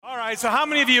right, so how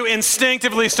many of you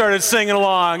instinctively started singing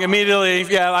along immediately?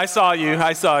 Yeah, I saw you.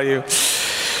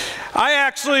 I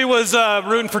actually was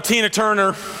rooting for Tina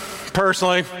Turner,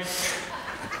 personally.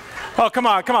 Oh, come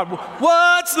on.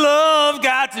 What's love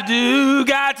got to do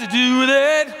with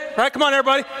it? Right, come on,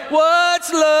 everybody.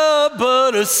 What's love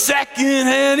but a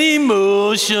second-hand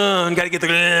emotion? Got to get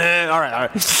the... All right.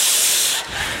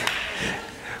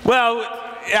 Well,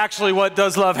 actually, what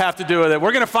does love have to do with it?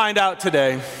 We're going to find out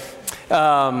today.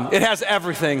 It has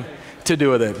everything to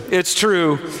do with it. It's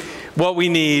true. What we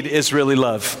need is really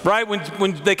love, right?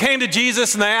 When they came to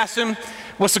Jesus and they asked him,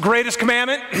 what's the greatest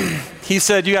commandment? He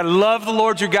said, you got to love the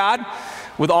Lord your God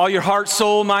with all your heart,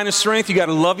 soul, mind, and strength. You got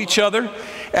to love each other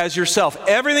as yourself.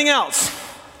 Everything else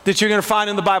that you're going to find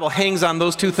in the Bible hangs on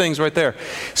those two things right there.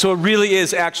 So it really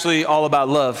is actually all about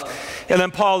love. And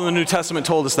then Paul in the New Testament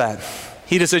told us that.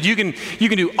 He just said, you can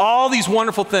do all these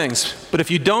wonderful things, but if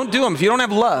you don't do them, if you don't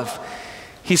have love,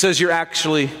 he says you're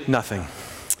actually nothing.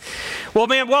 Well,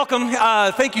 man, welcome.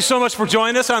 Thank you so much for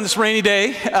joining us on this rainy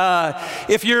day.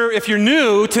 If you're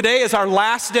new, today is our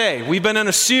last day. We've been in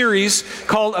a series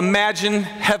called Imagine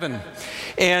Heaven.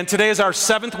 And today is our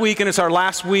 7th week, and it's our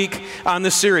last week on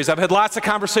this series. I've had lots of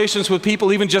conversations with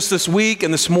people, even just this week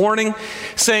and this morning,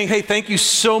 saying, hey, thank you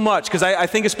so much, because I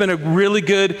think it's been a really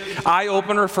good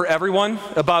eye-opener for everyone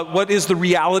about what is the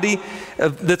reality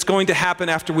that's going to happen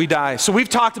after we die. So we've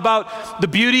talked about the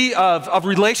beauty of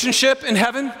relationship in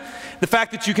heaven, the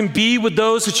fact that you can be with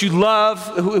those that you love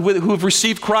who have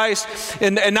received Christ,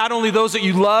 and not only those that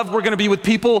you love, we're going to be with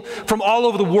people from all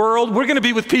over the world. We're going to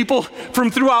be with people from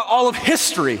throughout all of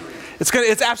history.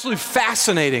 It's absolutely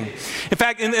fascinating. In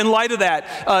fact, in light of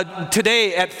that,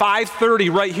 today at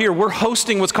 5:30 right here, we're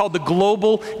hosting what's called the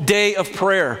Global Day of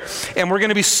Prayer. And we're going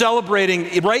to be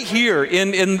celebrating right here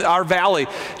in our valley,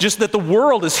 just that the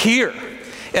world is here.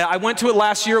 I went to it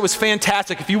last year. It was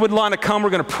fantastic. If you would want to come, we're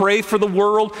going to pray for the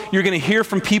world. You're going to hear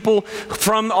from people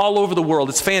from all over the world.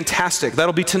 It's fantastic.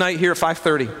 That'll be tonight here at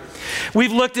 5:30.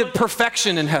 We've looked at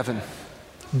perfection in heaven,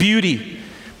 beauty,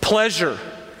 pleasure.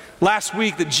 Last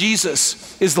week, that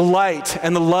Jesus is the light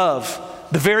and the love.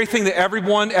 The very thing that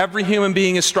every human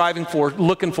being is striving for,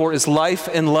 looking for, is life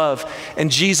and love. And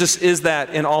Jesus is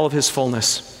that in all of his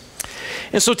fullness.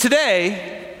 And so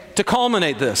today, to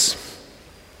culminate this,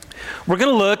 we're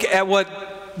going to look at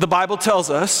what the Bible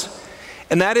tells us,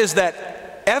 and that is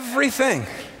that everything,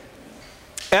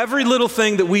 every little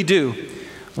thing that we do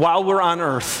while we're on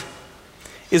earth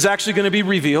is actually going to be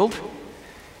revealed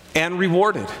and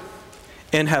rewarded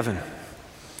in heaven.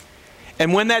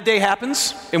 And when that day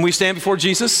happens and we stand before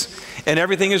Jesus and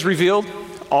everything is revealed,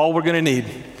 all we're going to need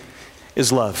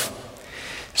is love.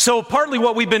 So partly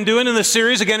what we've been doing in this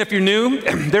series, again, if you're new,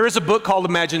 there is a book called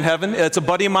Imagine Heaven. It's a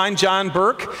buddy of mine, John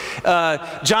Burke.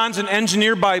 John's an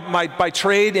engineer by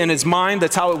trade in his mind.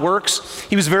 That's how it works.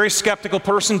 He was a very skeptical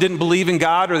person, didn't believe in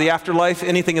God or the afterlife,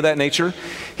 anything of that nature.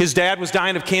 His dad was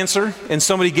dying of cancer, and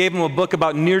somebody gave him a book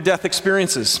about near-death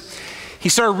experiences. He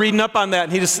started reading up on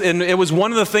that, and it was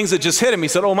one of the things that just hit him. He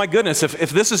said, oh my goodness, if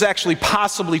this is actually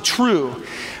possibly true,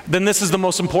 then this is the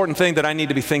most important thing that I need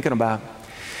to be thinking about.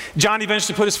 John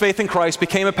eventually put his faith in Christ,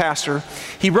 became a pastor.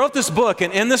 He wrote this book,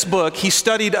 and in this book, he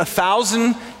studied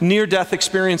 1,000 near-death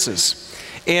experiences.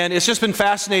 And it's just been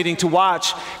fascinating to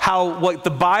watch how what the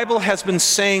Bible has been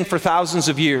saying for thousands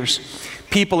of years,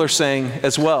 people are saying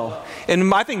as well.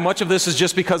 And I think much of this is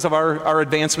just because of our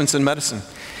advancements in medicine,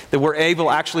 that we're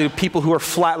able, actually, people who are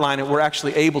flatlining, we're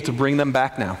actually able to bring them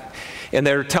back now. And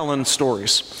they're telling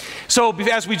stories. So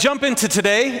as we jump into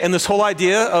today and this whole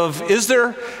idea of, is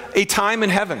there a time in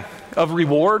heaven of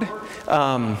reward?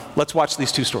 Let's watch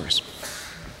these two stories.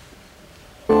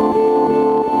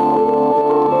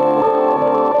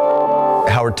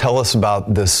 Howard, tell us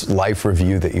about this life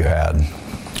review that you had.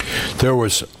 There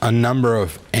was a number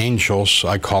of angels,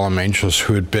 I call them angels,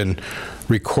 who had been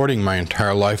recording my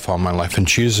entire life, all my life, and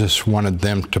Jesus wanted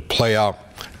them to play out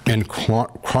in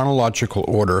chronological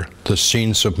order the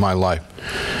scenes of my life.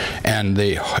 And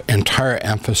the entire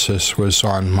emphasis was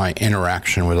on my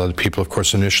interaction with other people, of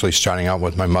course, initially starting out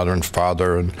with my mother and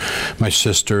father and my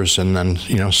sisters, and then,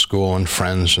 school and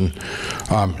friends. And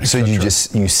so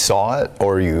you saw it,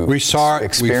 or we saw it,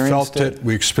 experienced we felt it,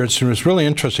 we experienced it. It was really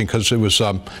interesting because it was,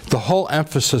 the whole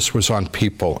emphasis was on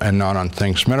people and not on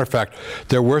things. Matter of fact,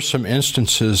 there were some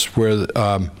instances where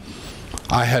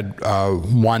I had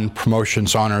won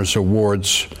promotions, honors,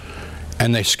 awards,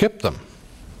 and they skipped them.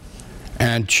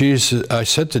 And I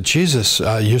said to Jesus,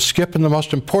 you're skipping the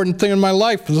most important thing in my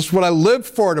life. This is what I lived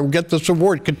for, to get this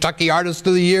award, Kentucky Artist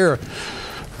of the Year.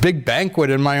 big banquet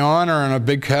in my honor and a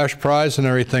big cash prize and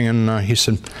everything. And he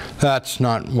said, that's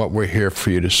not what we're here for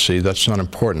you to see. That's not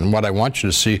important. What I want you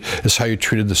to see is how you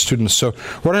treated the students. So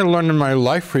what I learned in my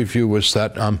life review was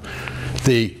that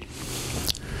the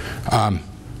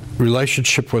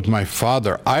relationship with my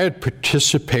father, I had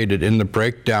participated in the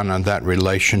breakdown of that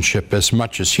relationship as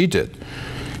much as he did.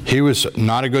 He was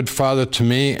not a good father to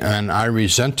me, and I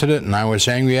resented it, and I was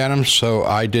angry at him, so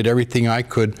I did everything I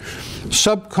could,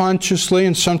 subconsciously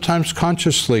and sometimes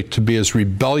consciously, to be as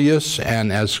rebellious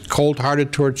and as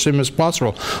cold-hearted towards him as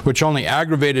possible, which only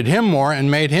aggravated him more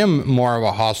and made him more of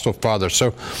a hostile father.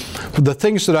 So the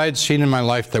things that I had seen in my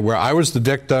life that where I was the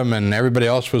victim and everybody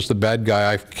else was the bad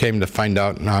guy, I came to find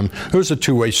out it was a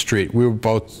two-way street. We were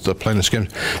both playing this game.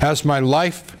 As my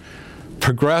life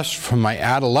progressed from my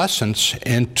adolescence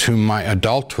into my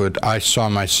adulthood, I saw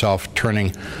myself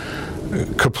turning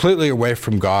completely away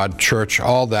from God, church,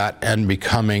 all that, and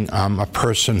becoming a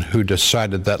person who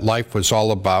decided that life was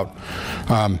all about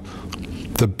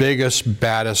the biggest,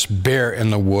 baddest bear in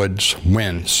the woods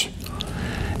wins.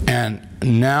 And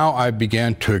now I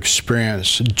began to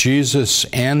experience Jesus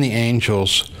and the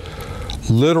angels'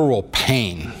 literal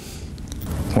pain.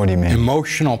 What do you mean?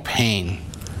 Emotional pain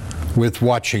with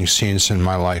watching scenes in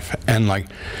my life. And like,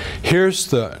 here's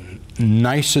the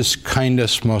nicest,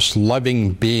 kindest, most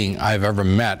loving being I've ever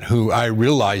met, who I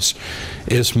realize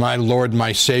is my Lord,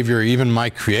 my Savior, even my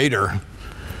Creator,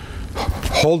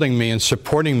 holding me and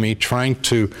supporting me, trying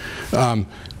to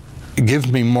give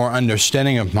me more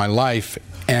understanding of my life.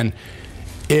 And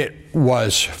it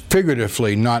was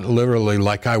figuratively, not literally,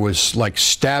 like I was like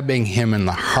stabbing him in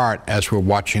the heart as we're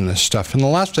watching this stuff. And the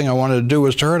last thing I wanted to do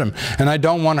was to hurt him. And I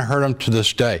don't want to hurt him to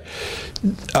this day.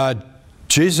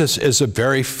 Jesus is a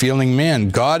very feeling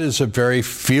man. God is a very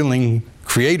feeling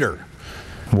creator.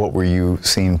 What were you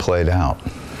seeing played out?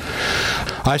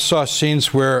 I saw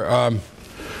scenes where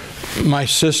my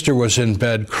sister was in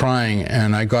bed crying,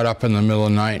 and I got up in the middle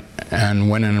of the night and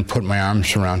went in and put my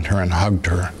arms around her and hugged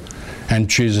her. And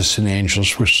Jesus and the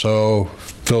angels were so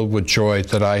filled with joy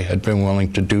that I had been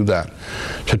willing to do that,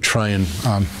 to try and,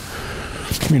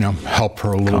 help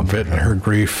her a little bit in her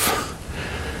grief.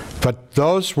 But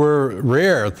those were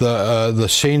rare, the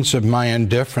scenes of my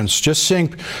indifference. Just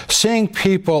seeing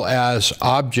people as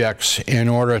objects in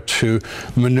order to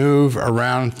maneuver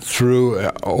around through,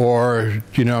 or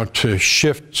to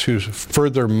shift to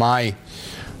further my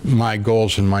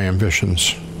goals and my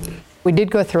ambitions. We did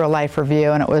go through a life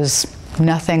review, and it was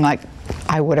nothing like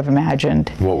I would have imagined.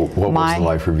 What was the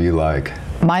life review like?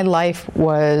 My life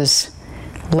was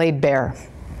laid bare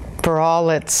for all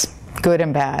its good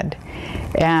and bad.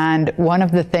 And one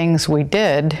of the things we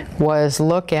did was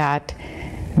look at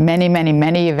many, many,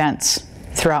 many events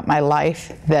throughout my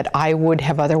life that I would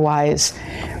have otherwise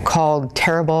called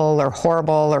terrible or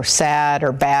horrible or sad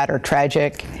or bad or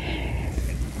tragic.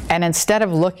 And instead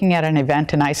of looking at an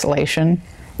event in isolation,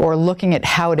 or looking at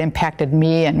how it impacted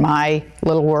me and my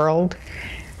little world,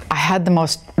 I had the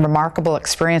most remarkable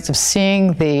experience of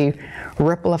seeing the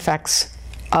ripple effects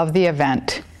of the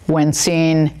event when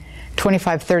seen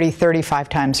 25, 30, 35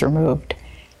 times removed.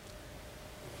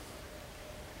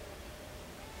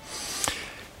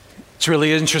 It's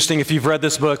really interesting if you've read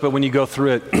this book, but when you go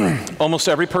through it, almost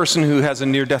every person who has a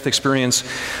near-death experience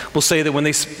will say that when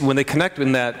they connect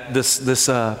in this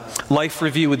life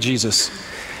review with Jesus,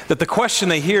 that the question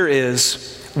they hear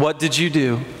is, what did you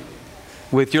do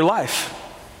with your life?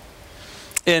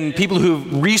 And people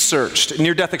who've researched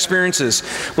near-death experiences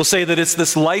will say that it's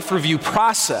this life review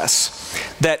process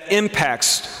that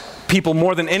impacts people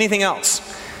more than anything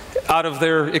else out of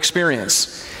their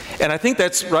experience. And I think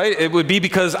that's right. It would be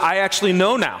because I actually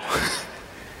know now.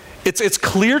 It's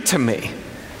clear to me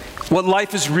what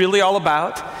life is really all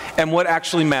about and what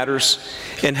actually matters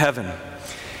in heaven.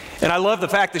 And I love the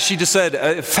fact that she just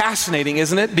said, fascinating,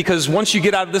 isn't it? Because once you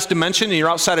get out of this dimension and you're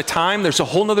outside of time, there's a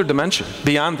whole other dimension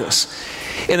beyond this.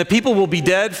 And the people will be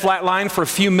dead, flatlined for a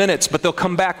few minutes, but they'll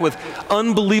come back with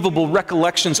unbelievable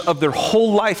recollections of their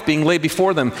whole life being laid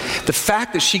before them. The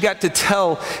fact that she got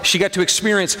to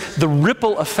experience the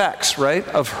ripple effects, right,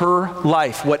 of her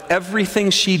life, what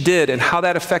everything she did and how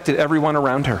that affected everyone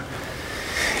around her.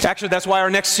 Actually, that's why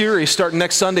our next series, starting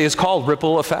next Sunday, is called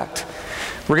Ripple Effect.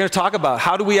 We're going to talk about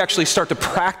how do we actually start to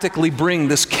practically bring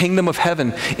this kingdom of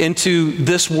heaven into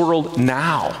this world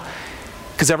now.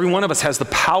 Because every one of us has the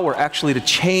power actually to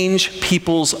change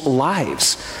people's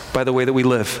lives by the way that we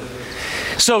live.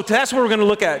 So that's what we're going to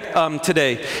look at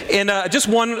today. And just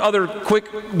one other quick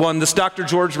one, this Dr.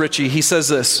 George Ritchie, he says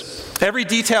this: every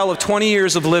detail of 20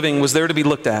 years of living was there to be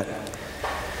looked at.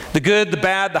 The good, the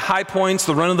bad, the high points,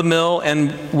 the run-of-the-mill,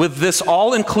 and with this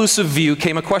all-inclusive view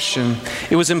came a question.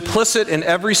 It was implicit in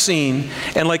every scene,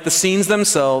 and like the scenes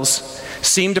themselves,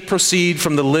 seemed to proceed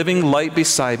from the living light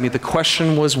beside me. The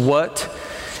question was, what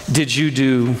did you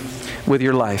do with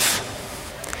your life?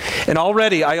 And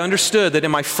already I understood that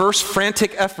in my first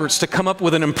frantic efforts to come up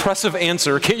with an impressive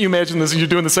answer, can't you imagine this? You're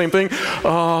doing the same thing?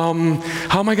 How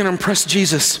am I going to impress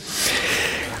Jesus?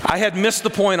 I had missed the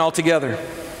point altogether.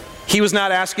 He was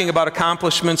not asking about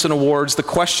accomplishments and awards. The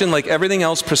question, like everything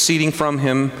else proceeding from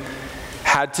him,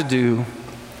 had to do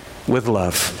with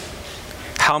love.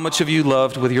 How much have you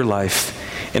loved with your life?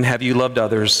 And have you loved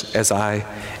others as I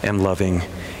am loving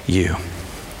you?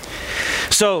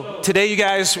 So today, you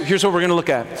guys, here's what we're going to look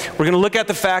at. We're going to look at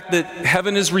the fact that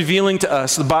heaven is revealing to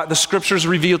us, the scriptures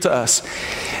reveal to us,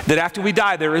 that after we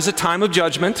die, there is a time of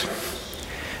judgment,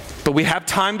 but we have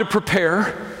time to prepare.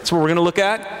 That's what we're going to look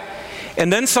at.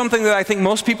 And then something that I think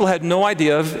most people had no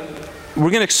idea of, we're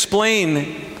going to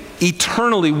explain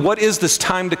eternally what is this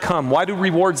time to come. Why do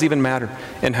rewards even matter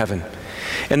in heaven?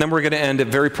 And then we're going to end it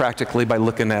very practically by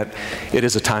looking at it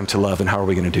is a time to love, and how are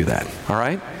we going to do that? All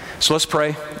right? So let's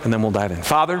pray, and then we'll dive in.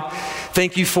 Father,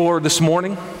 thank you for this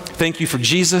morning. Thank you for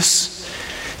Jesus.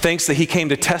 Thanks that he came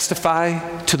to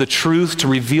testify to the truth, to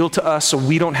reveal to us so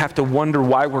we don't have to wonder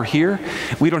why we're here.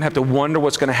 We don't have to wonder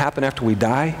what's going to happen after we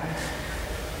die.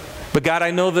 But God,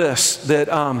 I know this, that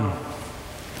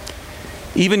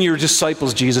even your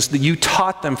disciples, Jesus, that you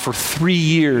taught them for 3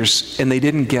 years and they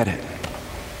didn't get it.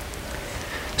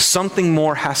 Something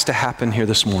more has to happen here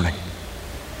this morning.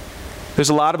 There's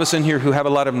a lot of us in here who have a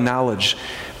lot of knowledge,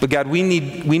 but God, we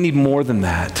need more than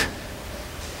that.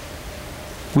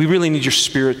 We really need your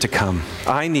Spirit to come.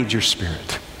 I need your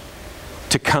Spirit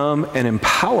to come and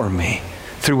empower me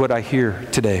through what I hear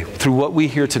today, through what we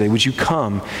hear today. Would you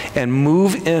come and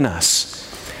move in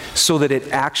us so that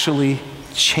it actually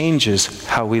changes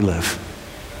how we live?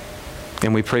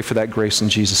 And we pray for that grace in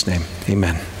Jesus' name.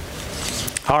 Amen.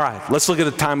 All right, let's look at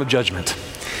a time of judgment.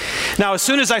 Now, as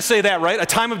soon as I say that, right, a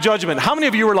time of judgment, how many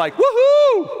of you were like,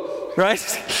 woohoo,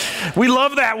 right? We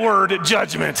love that word,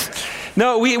 judgment.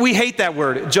 No, we hate that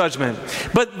word, judgment.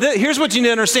 But here's what you need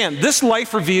to understand. This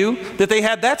life review that they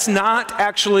had, that's not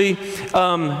actually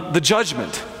the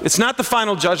judgment. It's not the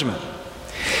final judgment.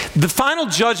 The final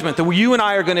judgment that you and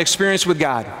I are going to experience with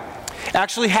God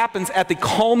actually happens at the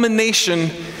culmination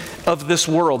of this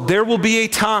world. There will be a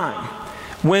time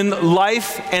when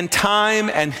life and time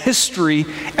and history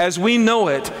as we know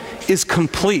it is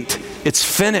complete. It's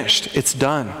finished. It's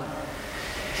done.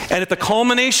 And at the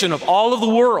culmination of all of the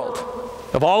world,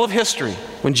 of all of history,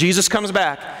 when Jesus comes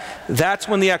back, that's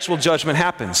when the actual judgment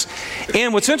happens.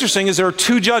 And what's interesting is there are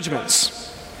 2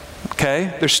 judgments.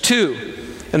 Okay? There's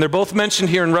 2. And they're both mentioned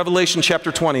here in Revelation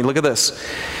chapter 20. Look at this.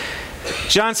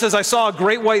 John says, I saw a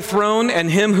great white throne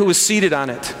and him who was seated on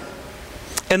it.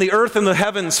 And the earth and the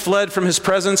heavens fled from his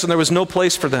presence, and there was no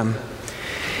place for them.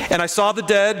 And I saw the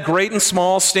dead, great and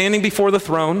small, standing before the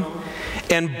throne,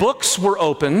 and books were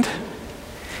opened,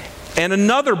 and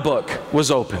another book was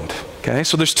opened. Okay,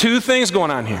 so there's 2 things going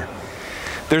on here.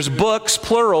 There's books,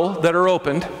 plural, that are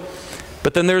opened,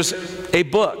 but then there's a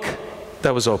book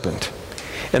that was opened.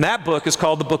 And that book is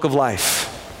called the Book of Life.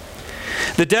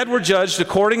 The dead were judged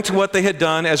according to what they had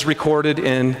done as recorded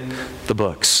in the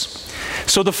books.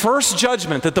 So the first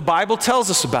judgment that the Bible tells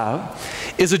us about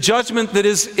is a judgment that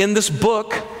is in this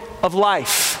book of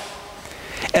life.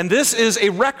 And this is a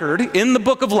record, in the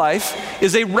book of life,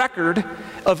 is a record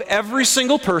of every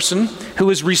single person who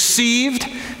has received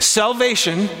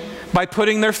salvation by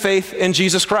putting their faith in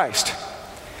Jesus Christ.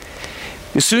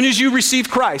 As soon as you receive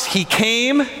Christ, he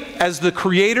came as the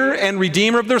creator and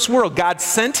redeemer of this world. God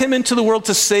sent him into the world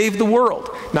to save the world,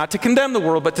 not to condemn the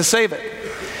world, but to save it.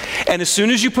 And as soon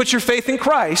as you put your faith in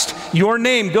Christ, your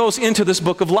name goes into this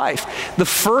book of life. The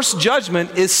first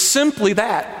judgment is simply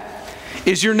that.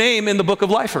 Is your name in the book of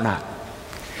life or not?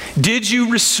 Did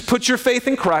you put your faith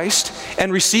in Christ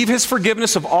and receive his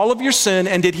forgiveness of all of your sin,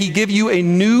 and did he give you a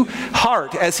new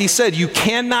heart? As he said, you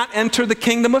cannot enter the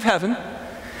kingdom of heaven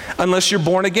unless you're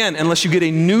born again, unless you get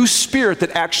a new spirit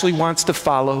that actually wants to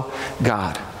follow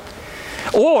God.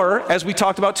 Or, as we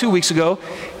talked about 2 weeks ago,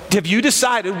 have you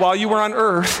decided while you were on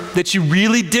earth that you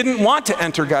really didn't want to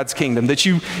enter God's kingdom, that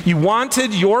you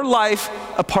wanted your life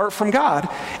apart from God?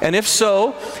 And if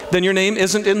so, then your name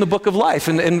isn't in the book of life.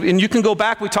 And you can go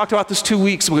back, we talked about this 2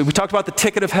 weeks. We talked about the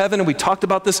ticket of heaven, and we talked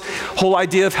about this whole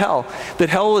idea of hell. That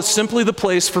hell is simply the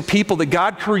place for people that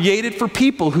God created for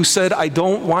people who said, I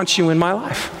don't want you in my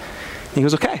life. And he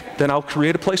goes, okay, then I'll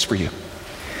create a place for you.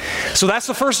 So that's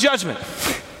the first judgment.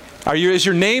 Is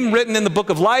your name written in the book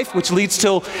of life, which leads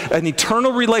to an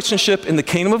eternal relationship in the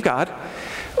kingdom of God,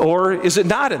 or is it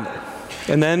not in there?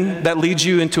 And then that leads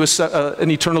you into an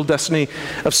eternal destiny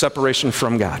of separation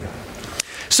from God.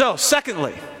 So,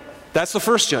 secondly, that's the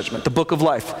first judgment, the book of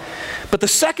life. But the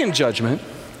second judgment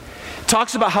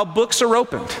talks about how books are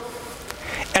opened.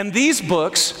 And these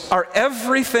books are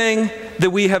everything that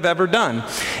we have ever done.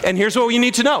 And here's what you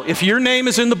need to know. If your name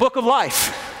is in the book of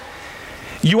life,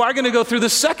 you are going to go through the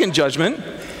second judgment,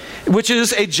 which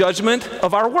is a judgment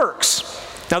of our works.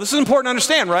 Now, this is important to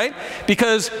understand, right?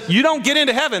 Because you don't get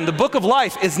into heaven. The book of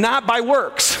life is not by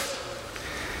works.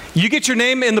 You get your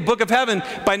name in the book of heaven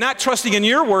by not trusting in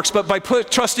your works, but by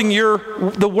trusting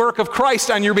the work of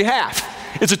Christ on your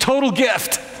behalf. It's a total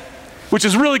gift, which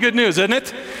is really good news, isn't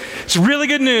it? It's really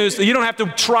good news that you don't have to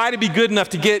try to be good enough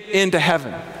to get into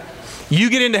heaven. You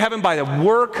get into heaven by the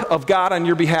work of God on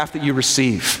your behalf that you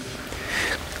receive.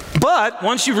 But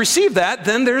once you've received that,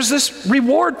 then there's this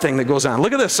reward thing that goes on.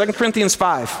 Look at this, 2 Corinthians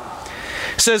 5.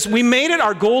 It says, we made it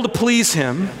our goal to please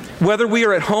him, whether we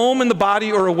are at home in the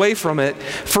body or away from it,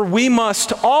 for we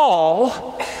must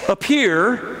all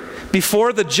appear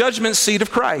before the judgment seat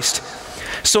of Christ,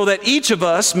 so that each of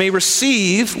us may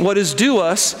receive what is due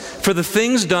us for the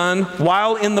things done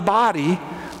while in the body,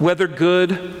 whether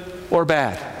good or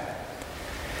bad.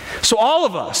 So all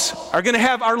of us are going to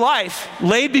have our life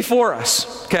laid before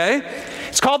us, okay?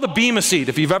 It's called the Bema seat,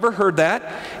 if you've ever heard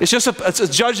that. It's just it's a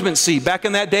judgment seat. Back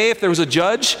in that day, if there was a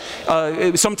judge,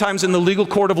 sometimes in the legal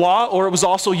court of law, or it was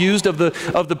also used of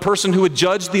the person who would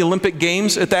judge the Olympic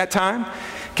Games at that time,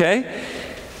 okay?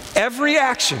 Every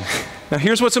action. Now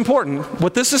here's what's important.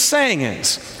 What this is saying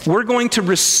is, we're going to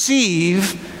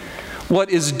receive what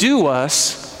is due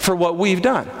us for what we've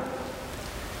done.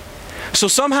 So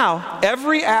somehow,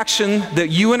 every action that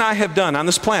you and I have done on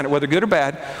this planet, whether good or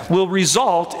bad, will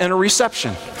result in a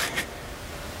reception.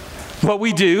 What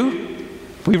we do,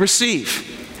 we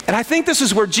receive. And I think this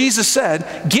is where Jesus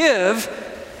said, give,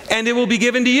 and it will be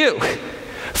given to you.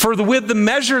 For with the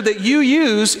measure that you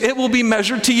use, it will be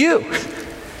measured to you.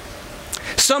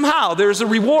 Somehow, there's a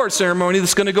reward ceremony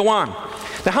that's going to go on.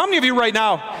 Now, how many of you right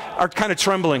now are kind of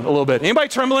trembling a little bit? Anybody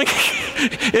trembling?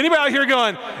 Anybody out here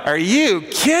going, are you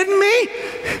kidding me?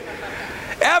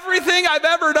 Everything I've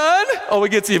ever done? Oh, it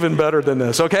gets even better than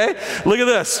this, okay? Look at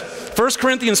this. 1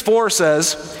 Corinthians 4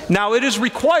 says, now it is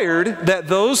required that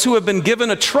those who have been given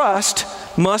a trust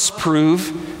must prove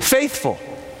faithful.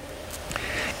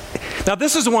 Now,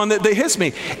 this is the one that hits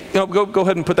me. Go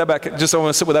ahead and put that back. Just I want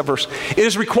to sit with that verse. It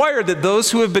is required that those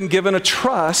who have been given a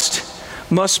trust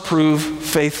must prove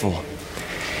faithful.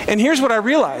 And here's what I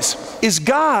realize, is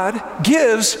God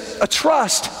gives a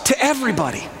trust to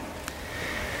everybody.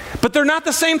 But they're not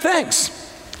the same things.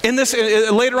 In this,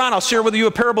 later on, I'll share with you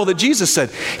a parable that Jesus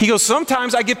said. He goes,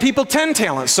 sometimes I give people 10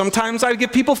 talents. Sometimes I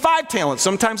give people 5 talents.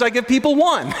 Sometimes I give people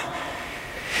 1.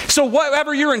 So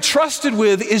whatever you're entrusted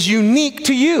with is unique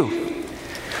to you.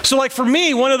 So like for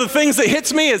me, one of the things that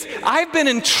hits me is I've been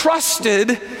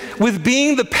entrusted with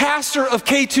being the pastor of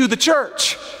K2 the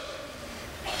church.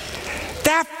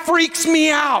 That freaks me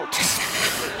out.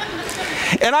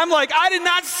 And I'm like, I did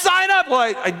not sign up.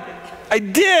 Well, I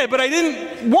did, but I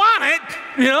didn't want it,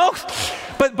 you know?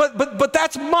 But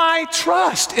that's my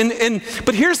trust.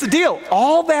 But here's the deal.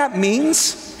 All that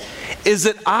means is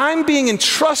that I'm being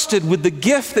entrusted with the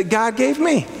gift that God gave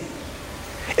me.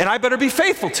 And I better be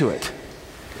faithful to it.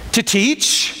 To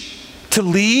teach, to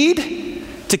lead,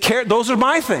 to care, those are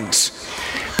my things.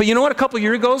 But you know what, a couple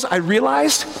years ago, I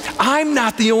realized I'm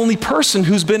not the only person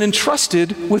who's been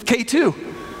entrusted with K2.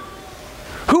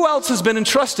 Who else has been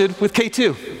entrusted with K2?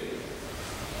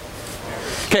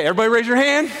 Okay, everybody raise your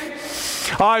hand.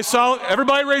 I saw,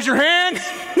 everybody raise your hand.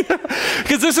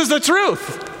 Because this is the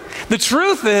truth. The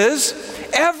truth is,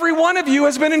 every one of you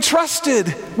has been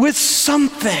entrusted with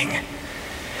something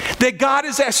that God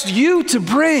has asked you to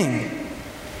bring.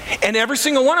 And every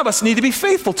single one of us need to be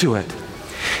faithful to it.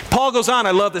 Paul goes on,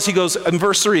 I love this, he goes in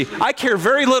verse 3, I care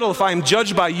very little if I am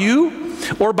judged by you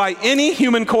or by any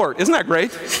human court. Isn't that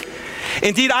great?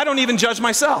 Indeed, I don't even judge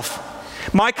myself.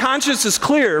 My conscience is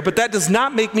clear, but that does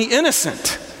not make me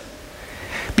innocent,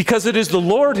 because it is the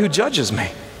Lord who judges me.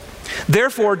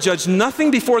 Therefore, judge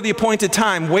nothing before the appointed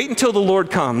time. Wait until the Lord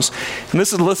comes. And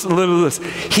listen to this.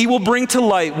 He will bring to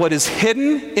light what is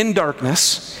hidden in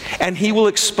darkness, and he will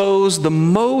expose the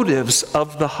motives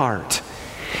of the heart.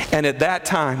 And at that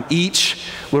time, each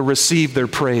will receive their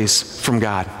praise from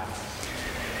God.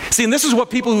 See, and this is what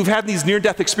people who've had these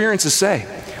near-death experiences say.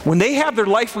 when they have their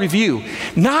life review,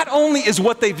 not only is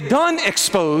what they've done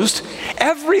exposed,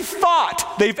 every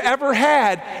thought they've ever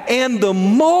had and the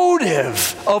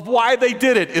motive of why they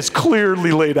did it is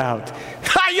clearly laid out.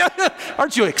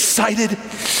 Aren't you excited?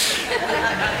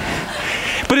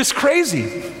 But it's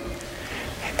crazy.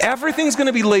 Everything's going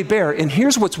to be laid bare. And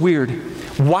here's what's weird.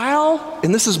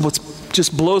 And this is what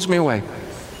just blows me away.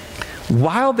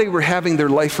 While they were having their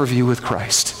life review with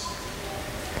Christ,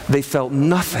 they felt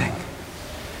nothing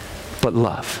but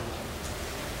love.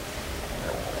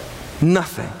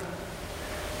 Nothing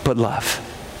but love.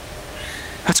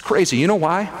 That's crazy. You know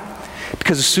why?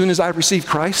 Because as soon as I received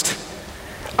Christ,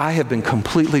 I have been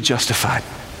completely justified.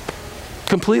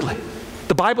 Completely.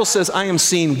 The Bible says I am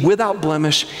seen without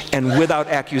blemish and without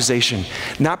accusation.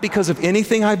 Not because of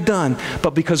anything I've done,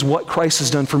 but because what Christ has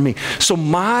done for me. So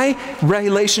my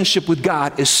relationship with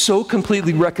God is so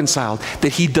completely reconciled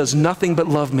that He does nothing but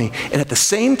love me. And at the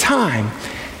same time,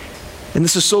 and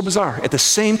this is so bizarre, at the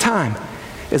same time,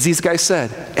 as these guys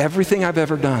said, everything I've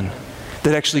ever done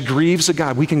that actually grieves a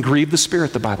God, we can grieve the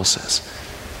Spirit, the Bible says,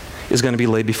 is going to be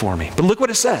laid before me. But look what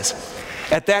it says.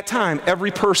 At that time,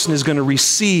 every person is going to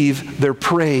receive their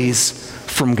praise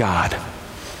from God.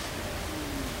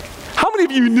 How many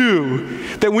of you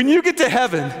knew that when you get to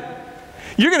heaven,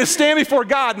 you're going to stand before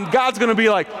God and God's going to be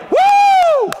like,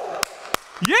 woo!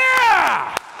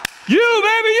 Yeah! You,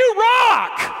 baby, you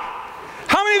rock!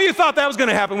 How many of you thought that was going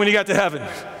to happen when you got to heaven?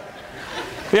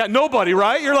 Yeah, nobody,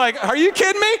 right? You're like, are you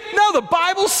kidding me? No, the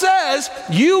Bible says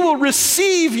you will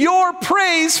receive your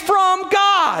praise from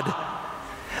God.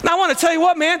 Now I want to tell you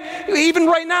what, man, even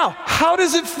right now, how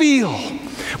does it feel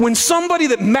when somebody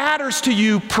that matters to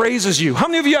you praises you? How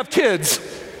many of you have kids?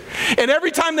 And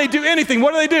every time they do anything,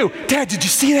 what do? Dad, did you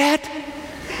see that?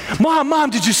 Mom,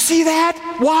 did you see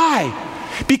that? Why?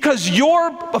 Because your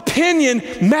opinion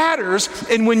matters,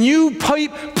 and when you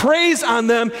praise on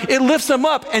them, it lifts them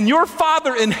up. And your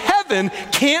Father in heaven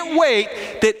can't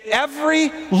wait that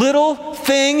every little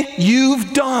thing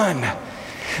you've done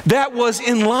that was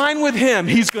in line with Him,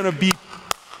 He's going to be,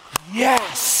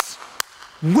 yes,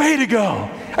 way to go.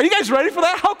 Are you guys ready for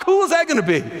that? How cool is that going to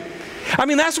be? I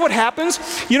mean, that's what happens.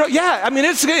 You know, yeah, I mean,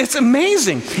 it's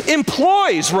amazing.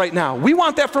 Employees right now, we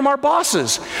want that from our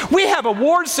bosses. We have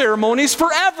award ceremonies for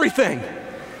everything.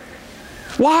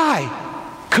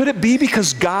 Why? Could it be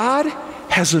because God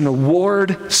has an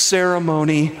award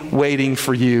ceremony waiting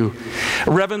for you?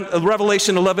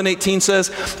 Revelation 11:18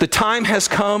 says, the time has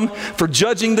come for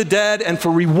judging the dead and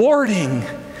for rewarding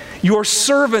your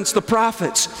servants, the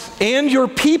prophets, and your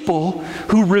people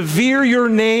who revere your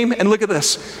name. And look at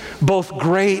this, both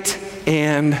great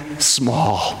and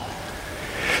small.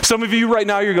 Some of you right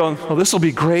now, you're going, oh, this will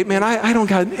be great, man. I don't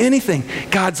got anything.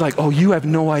 God's like, oh, you have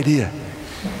no idea.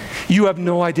 You have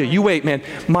no idea. You wait, man.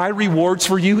 My rewards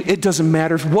for you, it doesn't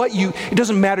matter it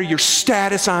doesn't matter your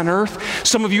status on earth.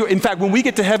 Some of you, in fact, when we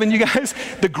get to heaven, you guys,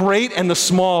 the great and the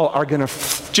small are going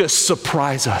to just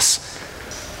surprise us.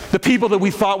 The people that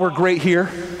we thought were great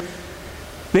here,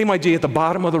 they might be at the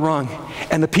bottom of the rung.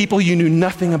 And the people you knew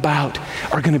nothing about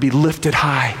are going to be lifted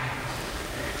high.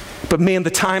 But man,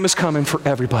 the time is coming for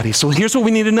everybody. So here's what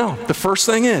we need to know. The first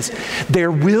thing is,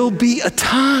 there will be a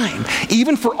time,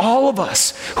 even for all of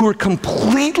us who are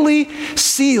completely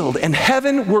sealed, and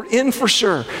heaven we're in for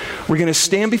sure. We're going to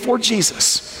stand before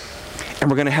Jesus, and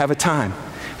we're going to have a time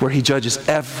where He judges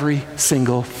every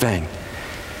single thing.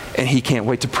 And He can't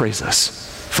wait to praise us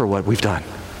for what we've done.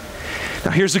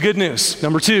 Now here's the good news.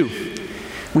 Number 2,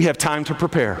 we have time to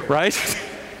prepare, right?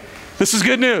 This is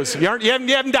good news. You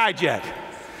haven't died yet.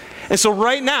 And so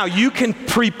right now, you can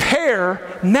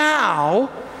prepare now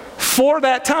for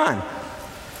that time.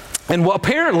 And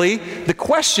apparently, the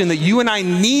question that you and I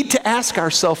need to ask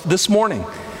ourselves this morning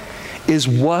is,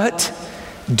 what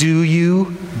do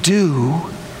you do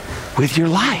with your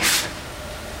life?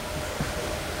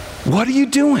 What are you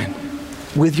doing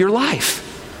with your life?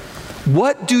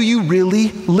 What do you really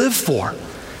live for?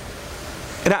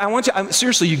 And I want you,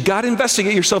 seriously, you got to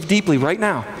investigate yourself deeply right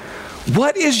now.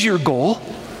 What is your goal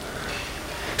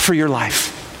for your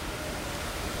life?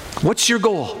 What's your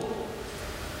goal?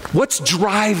 What's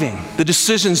driving the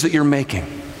decisions that you're making?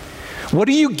 What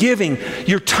are you giving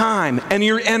your time and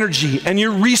your energy and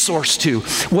your resource to?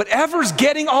 Whatever's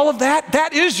getting all of that,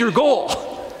 that is your goal.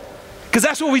 Because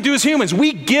that's what we do as humans.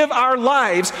 We give our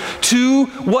lives to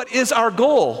what is our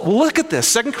goal. Well, look at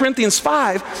this. 2 Corinthians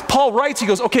 5, Paul writes, he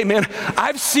goes, okay, man,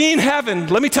 I've seen heaven.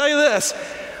 Let me tell you this.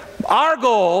 Our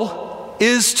goal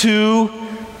is to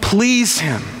please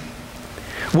Him,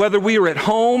 whether we are at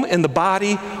home in the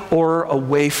body or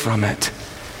away from it.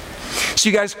 So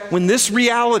you guys, when this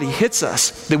reality hits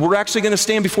us, that we're actually going to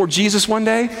stand before Jesus one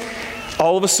day,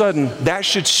 all of a sudden, that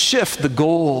should shift the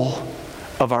goal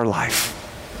of our life.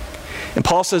 And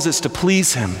Paul says it's to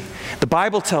please him. The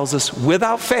Bible tells us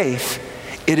without faith,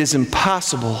 it is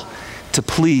impossible to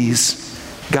please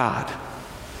God.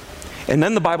 And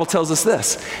then the Bible tells us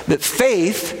this, that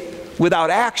faith without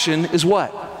action is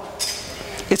what?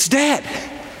 It's dead.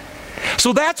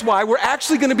 So that's why we're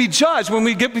actually going to be judged when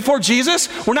we get before Jesus.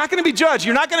 We're not going to be judged.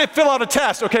 You're not going to fill out a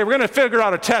test. Okay, we're going to figure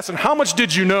out a test, and how much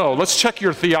did you know? Let's check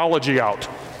your theology out.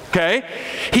 Okay?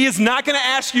 He is not going to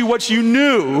ask you what you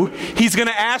knew. He's going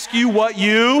to ask you what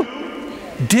you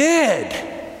did.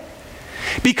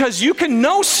 Because you can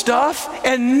know stuff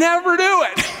and never do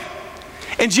it.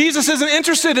 And Jesus isn't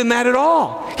interested in that at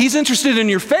all. He's interested in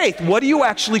your faith. What do you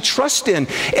actually trust in?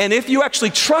 And if you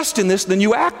actually trust in this, then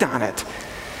you act on it.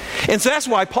 And so that's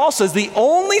why Paul says the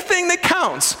only thing that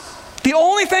counts, the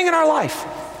only thing in our life,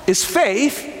 is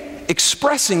faith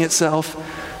expressing itself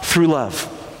through love.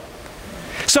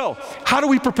 So, how do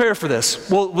we prepare for this?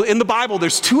 Well, in the Bible,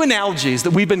 there's two analogies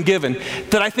that we've been given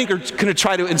that I think are going to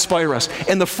try to inspire us.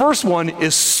 And the first one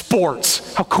is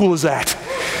sports. How cool is that?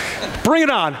 Bring it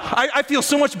on. I feel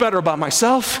so much better about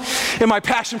myself and my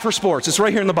passion for sports. It's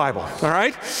right here in the Bible, all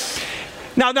right?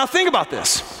 Now think about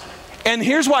this. And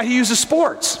here's why he uses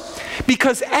sports.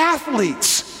 Because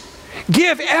athletes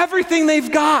give everything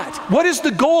they've got. What is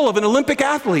the goal of an Olympic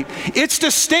athlete? It's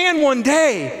to stand one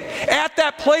day at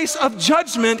that place of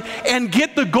judgment and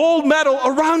get the gold medal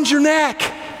around your neck.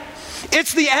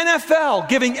 It's the NFL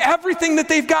giving everything that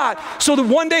they've got so that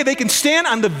one day they can stand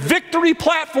on the victory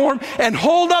platform and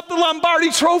hold up the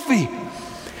Lombardi trophy.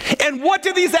 And what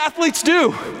do these athletes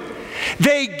do?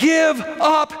 They give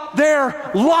up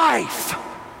their life.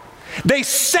 They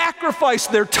sacrifice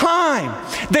their time.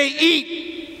 They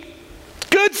eat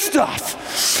good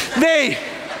stuff. They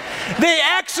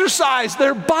exercise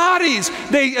their bodies.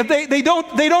 They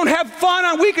don't have fun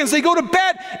on weekends. They go to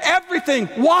bed. Everything.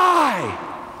 Why?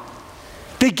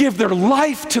 They give their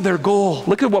life to their goal.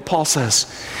 Look at what Paul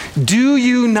says. Do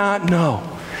you not know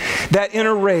that in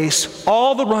a race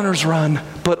all the runners run,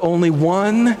 but only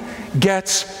one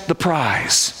gets the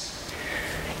prize?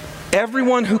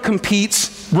 Everyone who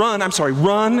competes run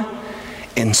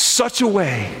in such a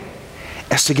way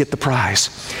as to get the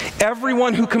prize.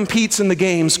 Everyone who competes in the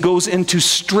games goes into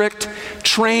strict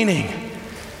training.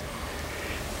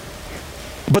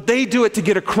 But they do it to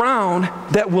get a crown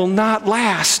that will not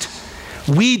last.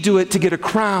 We do it to get a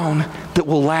crown that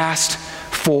will last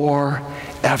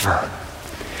forever.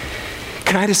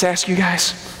 Can I just ask you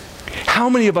guys, how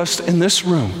many of us in this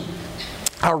room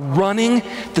are running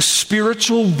the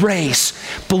spiritual race,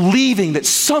 believing that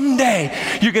someday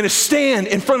you're going to stand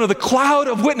in front of the cloud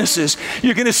of witnesses,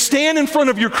 you're going to stand in front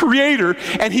of your Creator,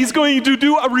 and He's going to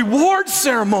do a reward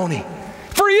ceremony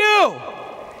for you?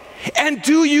 And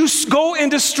do you go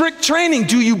into strict training?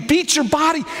 Do you beat your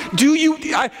body?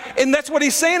 And that's what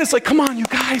he's saying. It's like, come on, you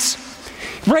guys.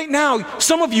 Right now,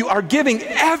 some of you are giving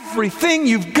everything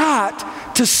you've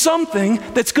got to something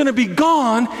that's going to be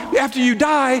gone after you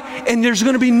die, and there's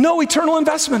going to be no eternal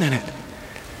investment in it.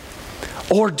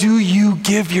 Or do you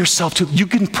give yourself to, you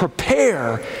can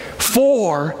prepare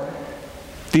for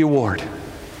the award.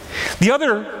 The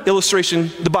other illustration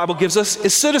the Bible gives us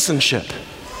is citizenship.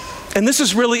 And this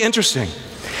is really interesting.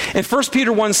 In 1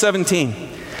 Peter 1:17,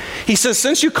 he says,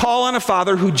 since you call on a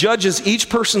Father who judges each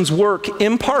person's work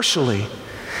impartially,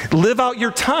 live out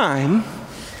your time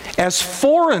as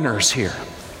foreigners here,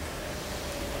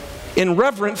 in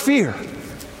reverent fear.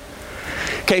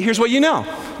 Okay, here's what you know.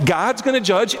 God's going to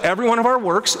judge every one of our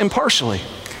works impartially.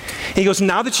 He goes,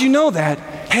 now that you know that,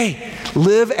 hey,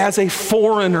 live as a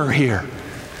foreigner here.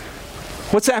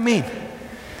 What's that mean?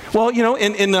 Well,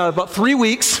 in about 3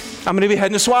 weeks, I'm going to be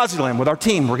heading to Swaziland with our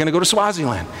team. We're going to go to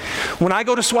Swaziland. When I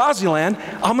go to Swaziland,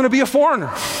 I'm going to be a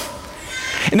foreigner.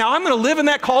 And now I'm going to live in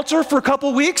that culture for a couple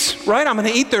of weeks, right? I'm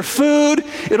going to eat their food.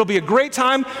 It'll be a great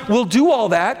time. We'll do all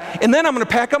that. And then I'm going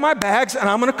to pack up my bags and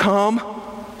I'm going to come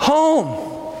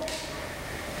home.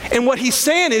 And what he's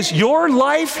saying is your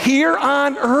life here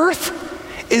on earth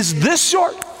is this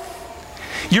short.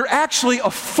 You're actually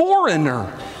a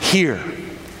foreigner here.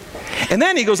 And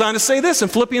then he goes on to say this in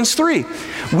Philippians 3.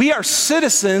 We are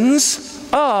citizens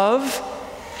of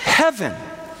heaven,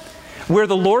 where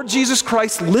the Lord Jesus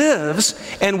Christ lives,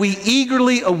 and we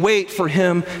eagerly await for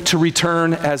him to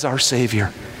return as our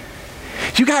Savior.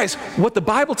 You guys, what the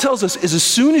Bible tells us is as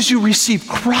soon as you receive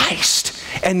Christ,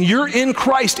 and you're in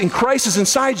Christ, and Christ is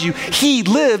inside you, he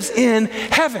lives in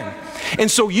heaven. And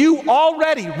so you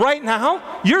already, right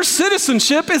now, your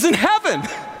citizenship is in heaven.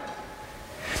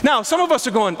 Now, some of us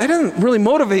are going, that doesn't really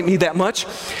motivate me that much.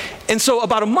 And so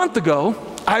about a month ago,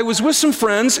 I was with some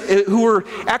friends who were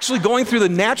actually going through the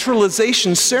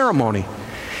naturalization ceremony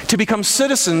to become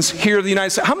citizens here in the United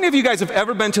States. How many of you guys have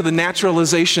ever been to the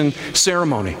naturalization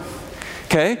ceremony?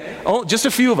 Okay? Oh, just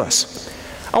a few of us.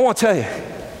 I want to tell you,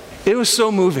 it was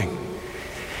so moving.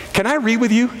 Can I read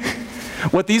with you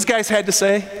what these guys had to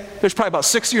say? There's probably about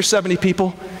 60 or 70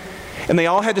 people, and they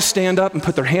all had to stand up and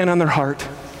put their hand on their heart.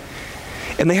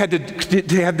 And they had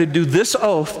to do this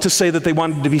oath to say that they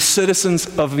wanted to be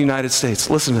citizens of the United States.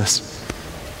 Listen to this.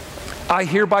 I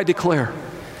hereby declare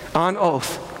on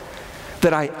oath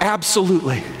that I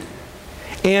absolutely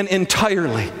and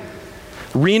entirely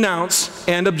renounce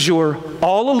and abjure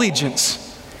all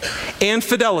allegiance and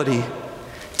fidelity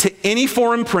to any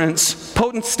foreign prince,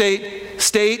 potentate,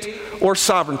 state, or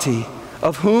sovereignty,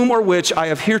 of whom or which I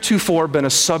have heretofore been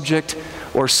a subject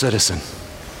or citizen.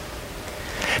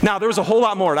 Now, there was a whole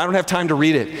lot more, and I don't have time to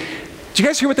read it. Do you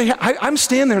guys hear what they have? I'm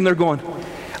standing there, and they're going,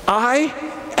 I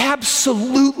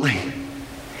absolutely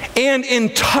and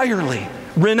entirely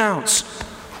renounce,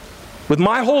 with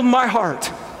my whole my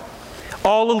heart,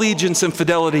 all allegiance and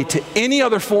fidelity to any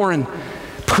other foreign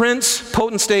prince,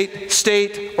 potentate,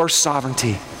 state, or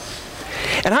sovereignty.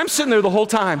 And I'm sitting there the whole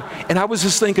time, and I was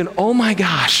just thinking, oh my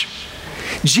gosh,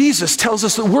 Jesus tells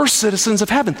us that we're citizens of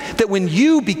heaven, that when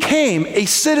you became a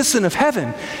citizen of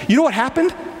heaven, you know what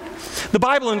happened? The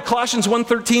Bible in Colossians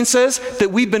 1:13 says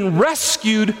that we've been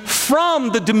rescued from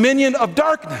the dominion of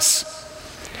darkness.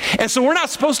 And so we're not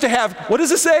supposed to have, what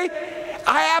does it say?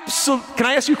 Can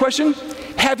I ask you a question?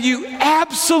 Have you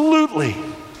absolutely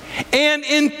and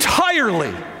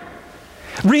entirely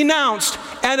renounced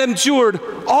and abjured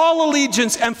all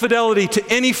allegiance and fidelity to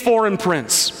any foreign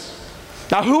prince?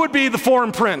 Now, who would be the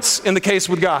foreign prince in the case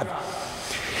with God?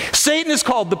 Satan is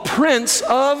called the prince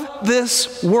of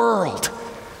this world.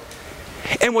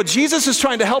 And what Jesus is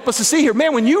trying to help us to see here,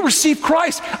 man, when you receive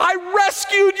Christ, I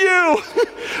rescued you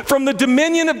from the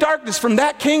dominion of darkness, from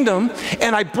that kingdom,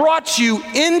 and I brought you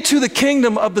into the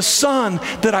kingdom of the Son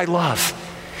that I love.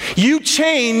 You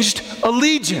changed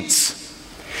allegiance.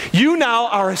 You now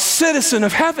are a citizen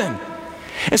of heaven.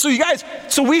 And so you guys,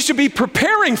 so we should be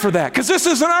preparing for that, because this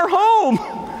isn't our home.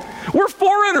 We're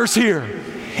foreigners here.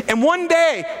 And one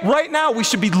day, right now, we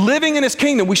should be living in His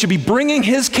kingdom. We should be bringing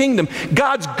His kingdom,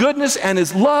 God's goodness and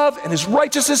His love and His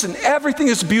righteousness and everything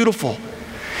is beautiful.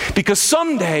 Because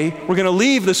someday, we're going to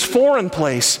leave this foreign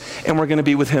place and we're going to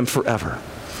be with Him forever.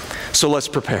 So let's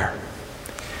prepare.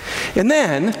 And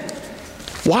then,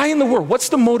 why in the world? What's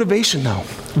the motivation though?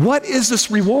 What is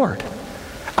this reward?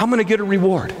 I'm going to get a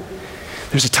reward.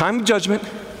 There's a time of judgment.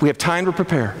 We have time to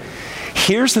prepare.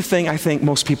 Here's the thing I think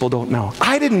most people don't know.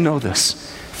 I didn't know this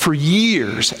for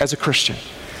years as a Christian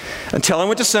until I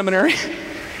went to seminary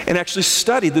and actually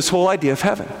studied this whole idea of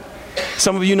heaven.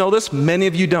 Some of you know this, many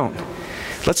of you don't.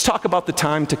 Let's talk about the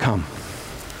time to come.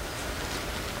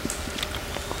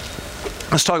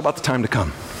 Let's talk about the time to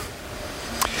come.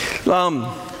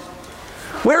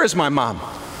 Where is my mom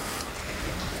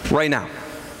right now,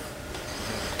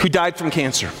 who died from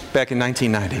cancer back in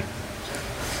 1990?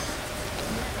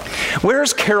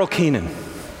 Where's Carol Keenan?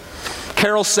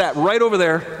 Carol sat right over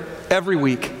there every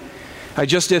week. I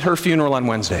just did her funeral on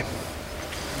Wednesday.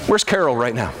 Where's Carol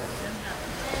right now?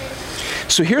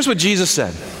 So here's what Jesus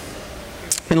said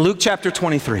in Luke chapter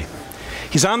 23.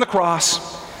 He's on the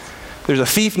cross. There's a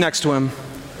thief next to him.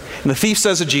 And the thief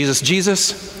says to Jesus,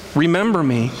 Jesus, remember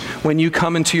me when you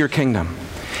come into your kingdom.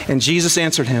 And Jesus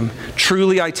answered him,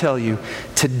 truly I tell you,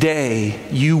 today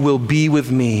you will be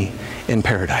with me in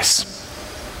paradise.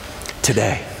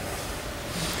 Today.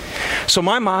 So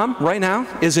my mom right now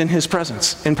is in His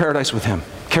presence, in paradise with Him.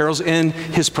 Carol's in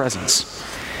His presence.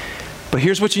 But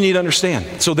here's what you need to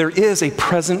understand. So there is a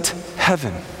present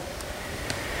heaven.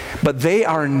 But they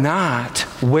are not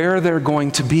where they're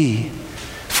going to be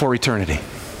for eternity.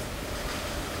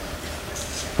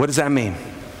 What does that mean?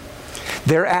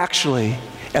 They're actually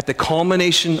at the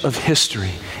culmination of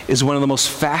history is one of the most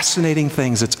fascinating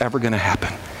things that's ever going to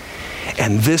happen.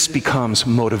 And this becomes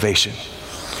motivation.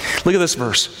 Look at this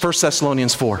verse, 1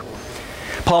 Thessalonians 4.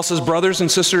 Paul says, brothers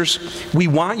and sisters, we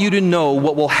want you to know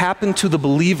what will happen to the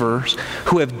believers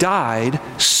who have died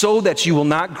so that you will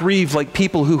not grieve like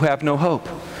people who have no hope.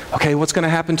 Okay, what's going to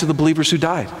happen to the believers who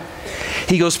died?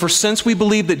 He goes, for since we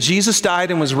believe that Jesus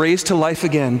died and was raised to life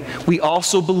again, we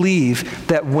also believe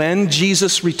that when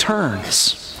Jesus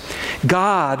returns,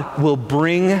 God will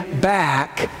bring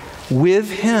back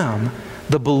with Him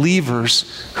the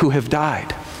believers who have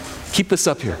died. Keep this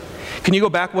up here. Can you go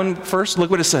back one first? Look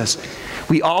what it says.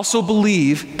 We also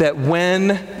believe that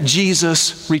when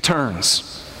Jesus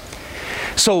returns.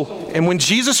 So, and when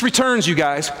Jesus returns, you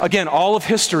guys, again, all of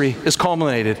history is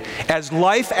culminated. As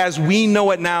life as we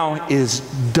know it now is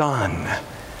done.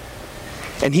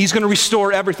 And he's going to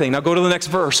restore everything. Now go to the next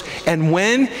verse. And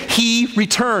when he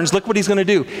returns, look what he's going to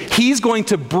do. He's going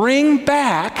to bring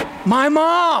back my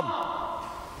mom.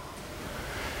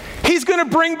 He's going to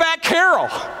bring back Carol.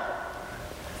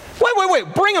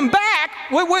 Wait. Bring him back?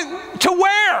 Wait. To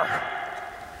where?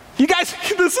 You guys,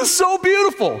 this is so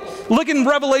beautiful. Look in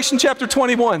Revelation chapter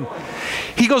 21.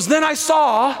 He goes, then I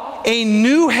saw a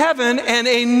new heaven and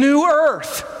a new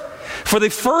earth. For the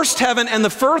first heaven and the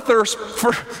first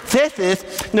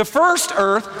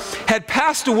earth had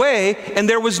passed away, and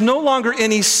there was no longer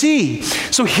any sea.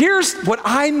 So here's what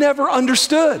I never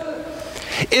understood,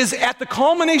 is at the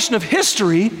culmination of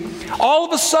history, all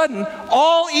of a sudden,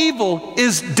 all evil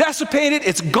is dissipated,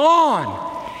 it's gone.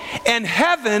 And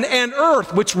heaven and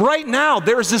earth, which right now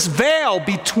there's this veil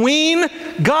between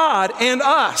God and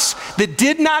us that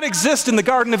did not exist in the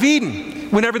Garden of Eden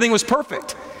when everything was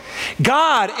perfect.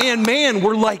 God and man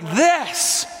were like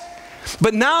this,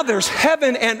 but now there's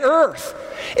heaven and earth.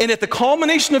 And at the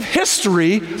culmination of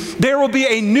history, there will be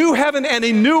a new heaven and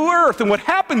a new earth. And what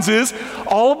happens is,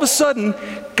 all of a sudden,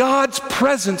 God's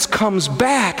presence comes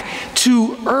back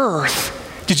to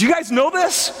earth. Did you guys know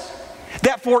this?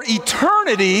 That for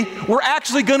eternity, we're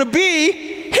actually going to be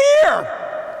here.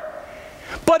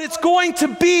 But it's going to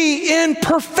be in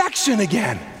perfection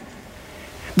again.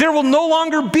 There will no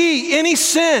longer be any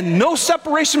sin, no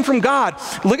separation from God.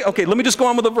 Okay, let me just go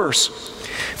on with the verse.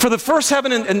 For the first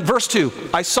heaven, in verse 2,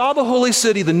 I saw the holy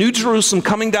city, the new Jerusalem,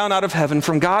 coming down out of heaven,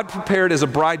 from God, prepared as a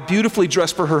bride beautifully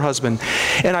dressed for her husband.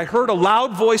 And I heard a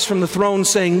loud voice from the throne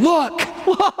saying, look,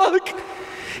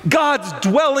 God's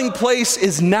dwelling place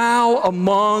is now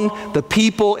among the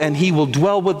people, and he will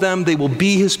dwell with them. They will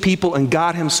be his people, and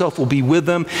God himself will be with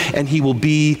them, and he will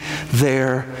be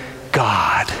their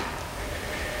God.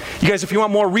 You guys, if you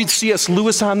want more, read C.S.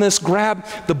 Lewis on this. Grab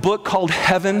the book called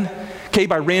Heaven, okay,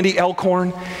 by Randy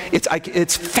Alcorn.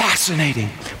 It's fascinating.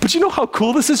 But you know how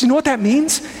cool this is? You know what that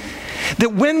means?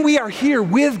 That when we are here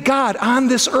with God on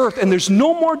this earth, and there's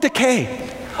no more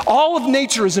decay, all of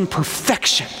nature is in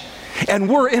perfection, and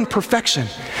we're in perfection,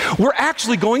 we're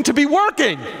actually going to be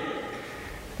working.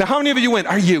 Now, how many of you went,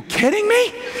 are you kidding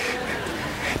me?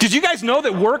 Did you guys know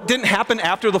that work didn't happen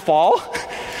after the fall?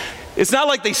 It's not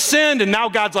like they sinned and now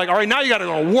God's like, all right, now you got to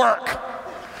go work.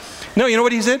 No, you know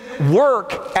what he said?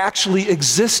 Work actually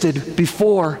existed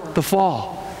before the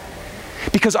fall.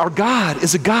 Because our God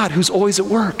is a God who's always at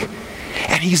work.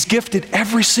 And he's gifted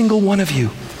every single one of you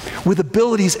with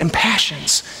abilities and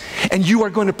passions. And you are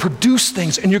going to produce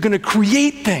things, and you're going to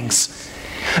create things.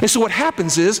 And so what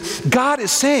happens is, God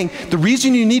is saying, the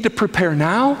reason you need to prepare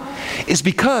now is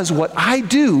because what I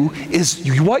do is,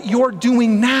 what you're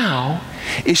doing now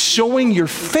is showing your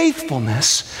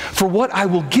faithfulness for what I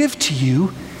will give to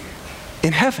you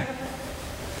in heaven.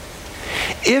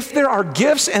 If there are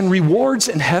gifts and rewards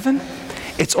in heaven,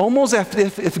 it's almost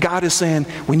as if God is saying,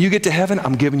 when you get to heaven,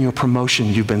 I'm giving you a promotion.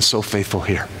 You've been so faithful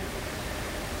here.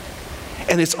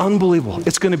 And it's unbelievable.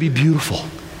 It's going to be beautiful.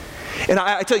 And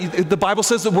I tell you, the Bible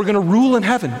says that we're going to rule in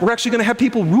heaven. We're actually going to have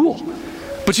people rule.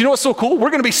 But you know what's so cool? We're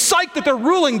going to be psyched that they're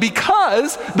ruling,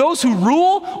 because those who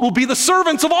rule will be the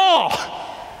servants of all.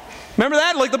 Remember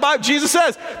that? Like the Bible, Jesus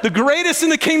says, the greatest in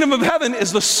the kingdom of heaven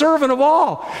is the servant of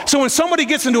all. So when somebody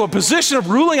gets into a position of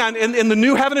ruling in the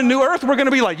new heaven and new earth, we're going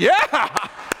to be like, yeah,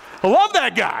 I love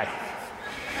that guy,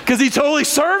 because he totally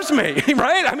serves me,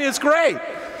 right? I mean, it's great.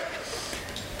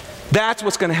 That's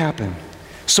what's going to happen.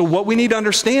 So what we need to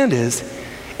understand is,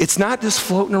 it's not just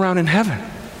floating around in heaven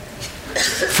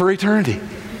for eternity.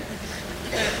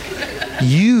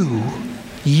 You,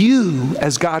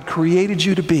 as God created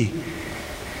you to be,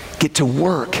 get to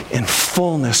work in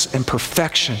fullness and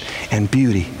perfection and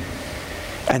beauty.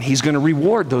 And he's going to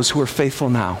reward those who are faithful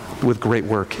now with great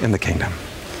work in the kingdom.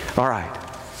 All right,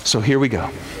 so here we go.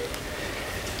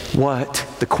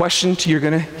 The question you're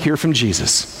going to hear from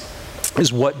Jesus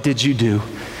is, what did you do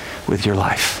with your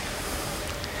life?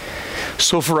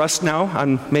 So for us now,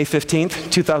 on May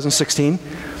 15th, 2016,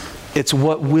 it's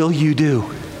what will you do?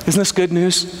 Isn't this good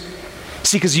news?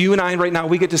 See, because you and I right now,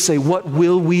 we get to say, what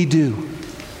will we do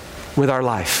with our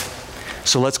life?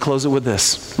 So let's close it with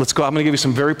this. Let's go. I'm going to give you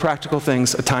some very practical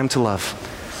things, a time to love.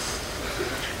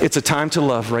 It's a time to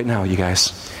love right now, you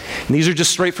guys. And these are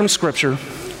just straight from Scripture,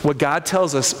 what God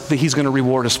tells us that he's going to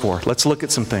reward us for. Let's look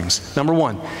at some things. Number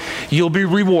one, you'll be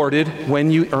rewarded when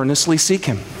you earnestly seek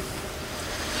him.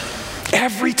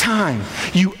 Every time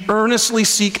you earnestly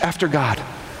seek after God,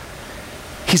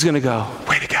 he's going to go,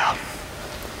 way to go.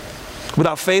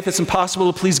 Without faith, it's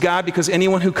impossible to please God, because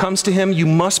anyone who comes to him, you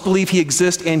must believe he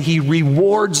exists, and he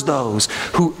rewards those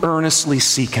who earnestly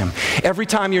seek him. Every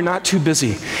time you're not too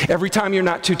busy, every time you're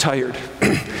not too tired,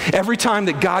 every time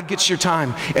that God gets your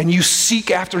time and you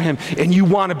seek after him and you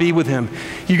want to be with him,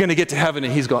 you're going to get to heaven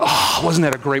and he's going, oh, wasn't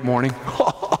that a great morning?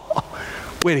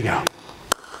 Way to go.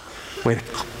 Way to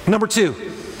go. Number 2,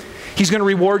 he's going to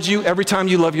reward you every time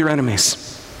you love your enemies.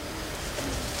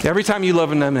 Every time you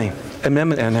love an enemy.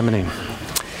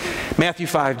 Matthew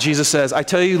 5, Jesus says, I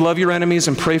tell you, love your enemies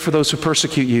and pray for those who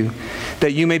persecute you,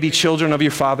 that you may be children of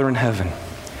your Father in heaven.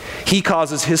 He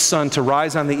causes his sun to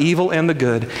rise on the evil and the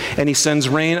good, and he sends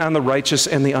rain on the righteous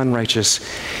and the unrighteous.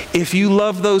 If you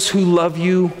love those who love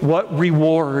you, what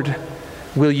reward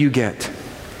will you get?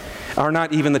 Are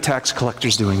not even the tax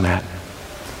collectors doing that?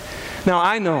 Now,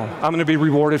 I know I'm going to be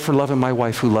rewarded for loving my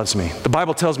wife who loves me. The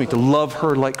Bible tells me to love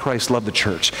her like Christ loved the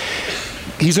church.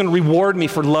 He's going to reward me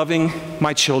for loving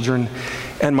my children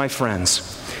and my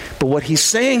friends. But what he's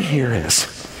saying here is,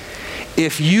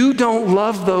 if you don't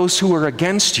love those who are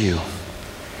against you,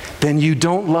 then you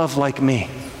don't love like me.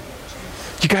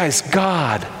 You guys,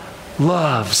 God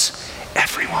loves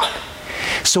everyone.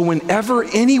 So whenever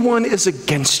anyone is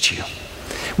against you,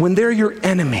 when they're your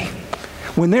enemy,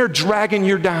 when they're dragging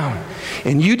you down,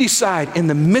 and you decide in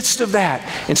the midst of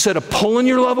that, instead of pulling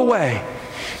your love away,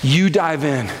 you dive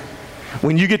in.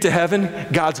 When you get to heaven,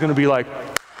 God's going to be like,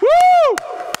 woo!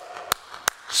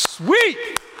 Sweet!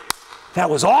 That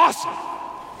was awesome.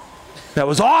 That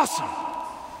was awesome.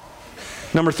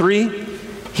 Number 3,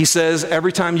 he says,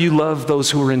 every time you love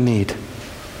those who are in need.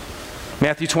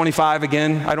 Matthew 25,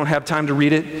 again, I don't have time to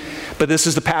read it, but this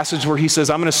is the passage where he says,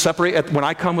 I'm going to separate, when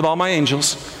I come with all my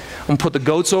angels, I'm going to put the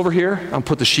goats over here, I'm going to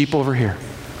put the sheep over here.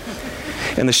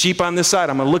 And the sheep on this side,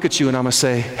 I'm going to look at you and I'm going to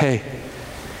say, hey,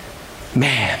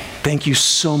 man, thank you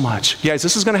so much. Guys,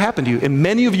 this is going to happen to you. And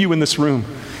many of you in this room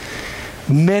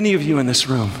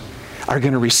are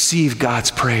going to receive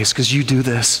God's praise because you do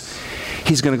this.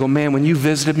 He's going to go, man, when you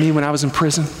visited me when I was in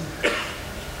prison,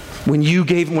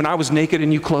 when I was naked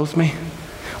and you clothed me,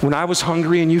 when I was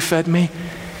hungry and you fed me.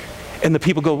 And the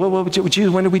people go, well, when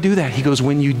did we do that? He goes,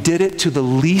 when you did it to the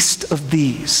least of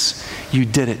these, you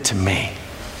did it to me.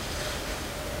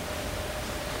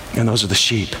 And those are the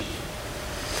sheep.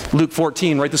 Luke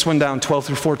 14, write this one down, 12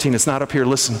 through 14. It's not up here,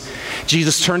 listen.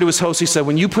 Jesus turned to his host, he said,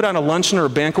 when you put on a luncheon or a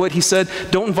banquet, he said,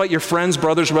 don't invite your friends,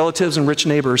 brothers, relatives, and rich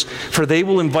neighbors, for they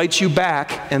will invite you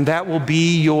back, and that will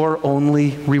be your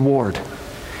only reward.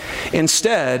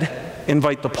 Instead,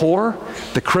 invite the poor,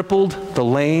 the crippled, the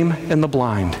lame, and the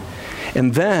blind.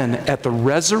 And then, at the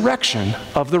resurrection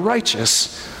of the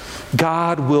righteous,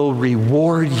 God will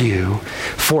reward you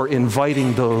for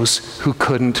inviting those who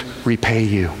couldn't repay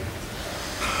you.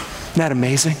 Isn't that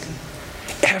amazing?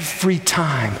 Every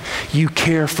time you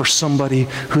care for somebody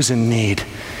who's in need,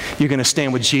 you're going to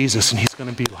stand with Jesus and he's going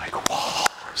to be like, whoa,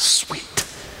 sweet.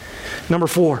 Number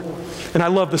 4, and I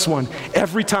love this one,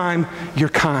 every time you're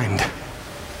kind.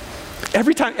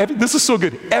 This is so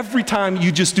good. Every time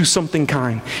you just do something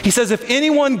kind. He says, if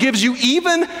anyone gives you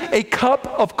even a cup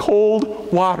of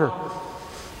cold water.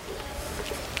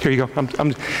 Here you go.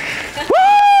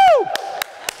 Woo!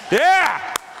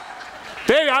 Yeah!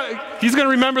 Baby, he's going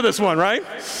to remember this one, right?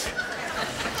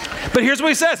 But here's what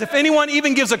he says. If anyone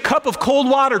even gives a cup of cold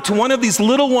water to one of these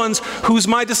little ones who's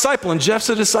my disciple, and Jeff's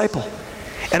a disciple,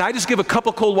 and I just give a cup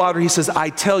of cold water, he says, I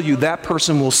tell you, that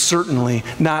person will certainly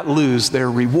not lose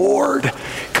their reward.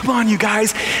 Come on, you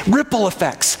guys. Ripple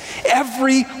effects.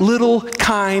 Every little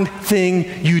kind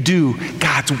thing you do,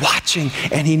 God's watching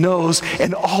and he knows,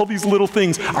 and all these little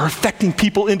things are affecting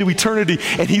people into eternity,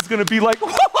 and he's going to be like,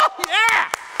 whoa, yeah!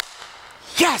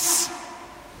 Yes!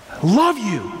 I love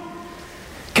you.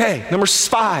 Okay, number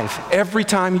 5, every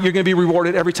time you're going to be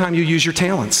rewarded every time you use your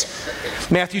talents.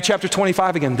 Matthew chapter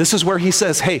 25 again. This is where he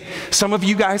says, hey, some of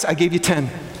you guys, I gave you 10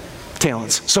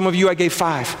 talents. Some of you, I gave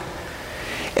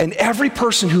 5. And every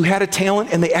person who had a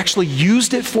talent and they actually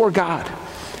used it for God,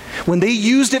 when they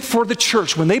used it for the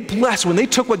church, when they blessed, when they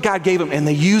took what God gave them and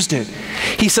they used it,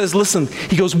 he says, listen,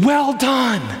 he goes, well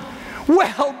done.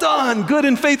 Well done, good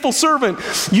and faithful servant.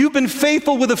 You've been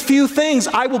faithful with a few things.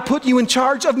 I will put you in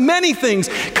charge of many things.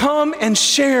 Come and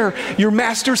share your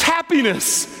master's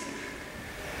happiness.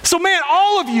 So man,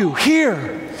 all of you here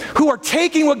who are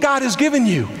taking what God has given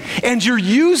you and you're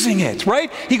using it,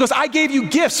 right? He goes, I gave you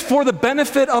gifts for the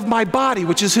benefit of my body,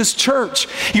 which is his church.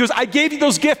 He goes, I gave you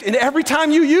those gifts, and every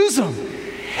time you use them,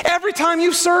 every time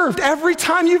you've served, every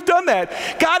time you've done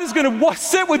that, God is going to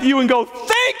sit with you and go,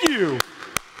 thank you.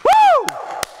 Woo!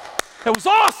 That was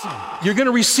awesome. You're going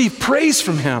to receive praise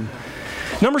from him.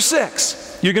 Number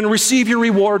 6, You're going to receive your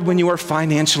reward when you are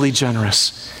financially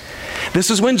generous. This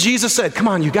is when Jesus said, come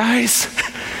on, you guys,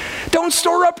 don't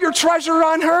store up your treasure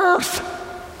on earth.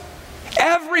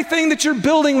 Everything that you're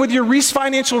building with your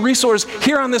financial resource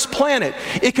here on this planet,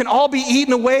 it can all be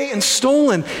eaten away and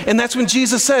stolen. And that's when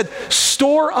Jesus said,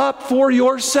 store up for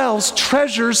yourselves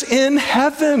treasures in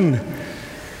heaven.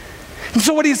 And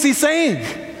so what is he saying?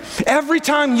 Every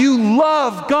time you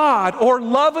love God or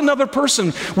love another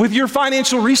person with your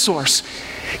financial resource,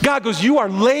 God goes, you are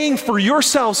laying for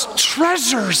yourselves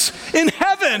treasures in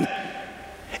heaven.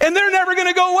 And they're never going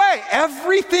to go away.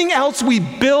 Everything else we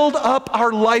build up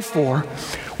our life for,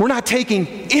 we're not taking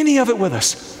any of it with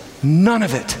us. None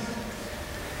of it.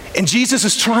 And Jesus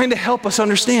is trying to help us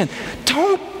understand,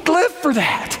 don't live for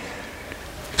that.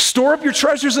 Store up your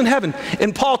treasures in heaven.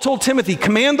 And Paul told Timothy,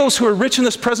 command those who are rich in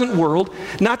this present world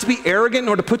not to be arrogant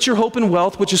nor to put your hope in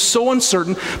wealth, which is so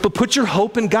uncertain, but put your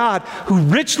hope in God, who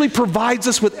richly provides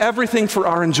us with everything for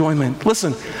our enjoyment.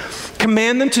 Listen,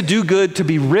 command them to do good, to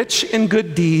be rich in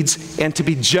good deeds, and to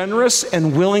be generous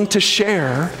and willing to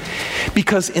share,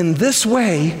 because in this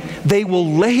way they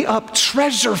will lay up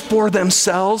treasure for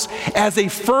themselves as a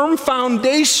firm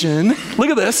foundation. Look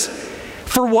at this.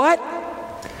 For what?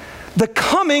 The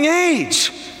coming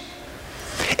age.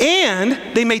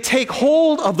 And they may take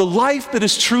hold of the life that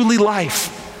is truly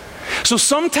life. So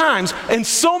sometimes, and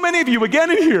so many of you,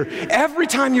 again in here, every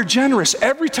time you're generous,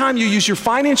 every time you use your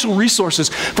financial resources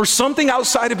for something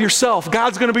outside of yourself,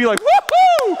 God's going to be like,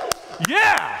 woohoo!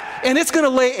 Yeah! And it's going to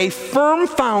lay a firm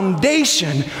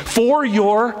foundation for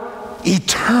your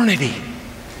eternity.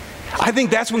 I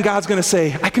think that's when God's going to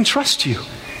say, I can trust you.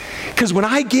 Because when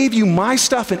I gave you my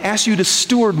stuff and asked you to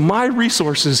steward my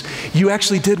resources, you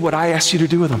actually did what I asked you to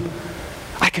do with them.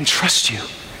 I can trust you.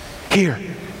 Here,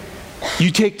 you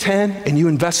take 10 and you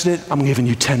invested it, I'm giving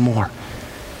you 10 more.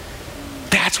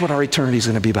 That's what our eternity is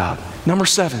going to be about. Number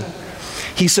 7,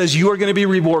 he says you are going to be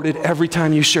rewarded every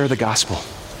time you share the gospel.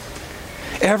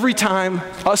 Every time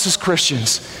us as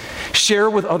Christians share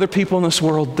with other people in this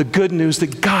world the good news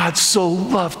that God so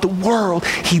loved the world,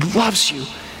 he loves you.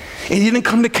 And he didn't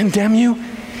come to condemn you,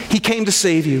 he came to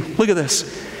save you. Look at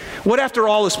this. What after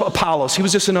all is Apollos? He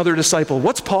was just another disciple.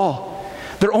 What's Paul?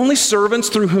 They're only servants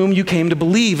through whom you came to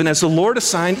believe, and as the Lord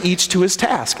assigned each to his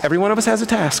task. Every one of us has a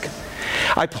task.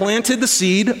 I planted the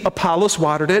seed, Apollos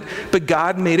watered it, but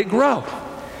God made it grow.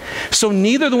 So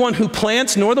neither the one who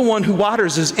plants nor the one who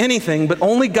waters is anything, but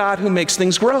only God who makes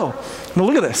things grow. Now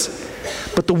look at this.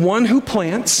 But the one who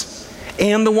plants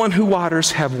and the one who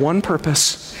waters have one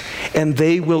purpose, and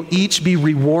they will each be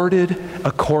rewarded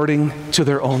according to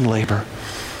their own labor.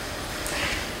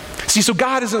 See, so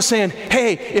God isn't saying,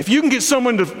 hey, if you can get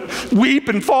someone to weep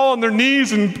and fall on their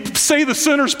knees and say the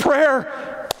sinner's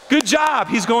prayer, good job.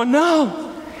 He's going,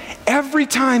 no. Every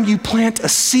time you plant a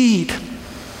seed,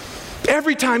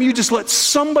 every time you just let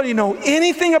somebody know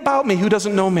anything about me who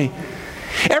doesn't know me,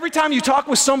 every time you talk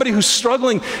with somebody who's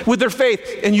struggling with their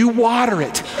faith and you water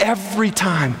it, every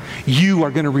time you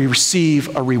are going to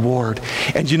receive a reward.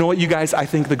 And you know what, you guys, I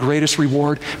think the greatest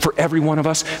reward for every one of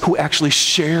us who actually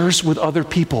shares with other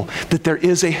people that there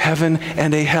is a heaven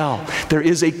and a hell. There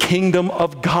is a kingdom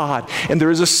of God, and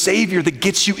there is a Savior that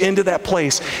gets you into that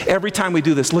place. Every time we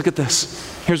do this, look at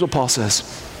this. Here's what Paul says.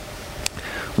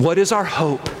 What is our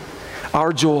hope,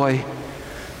 our joy,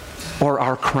 or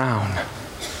our crown?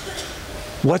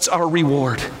 What's our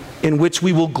reward? In which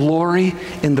we will glory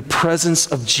in the presence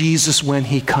of Jesus when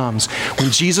he comes.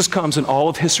 When Jesus comes and all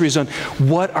of history is done,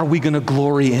 what are we going to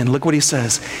glory in? Look what he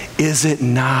says. Is it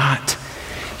not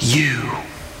you?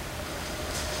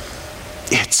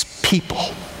 It's people.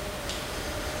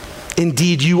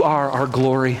 Indeed, you are our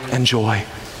glory and joy.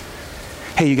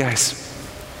 Hey, you guys,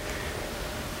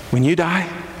 when you die,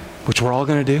 which we're all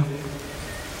going to do,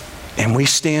 and we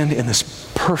stand in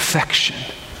this perfection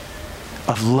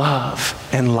of love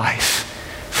and life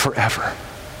forever,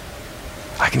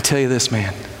 I can tell you this,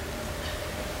 man,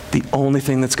 the only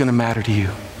thing that's going to matter to you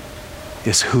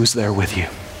is who's there with you.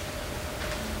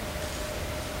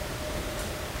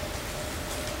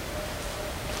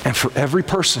 And for every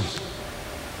person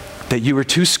that you were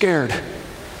too scared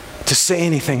to say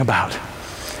anything about,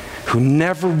 who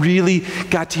never really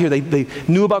got to hear, they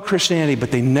knew about Christianity,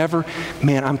 but they never,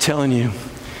 man, I'm telling you,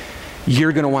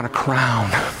 you're going to want a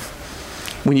crown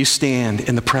when you stand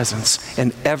in the presence.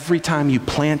 And every time you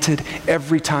planted,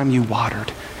 every time you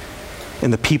watered,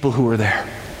 and the people who were there,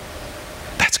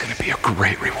 that's going to be a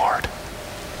great reward.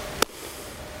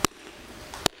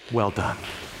 Well done.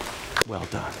 Well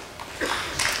done.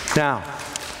 Now,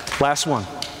 last one.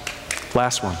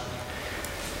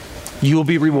 You will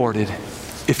be rewarded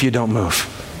if you don't move.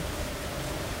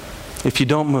 if you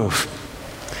don't move.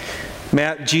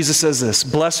 Matt, Jesus says this,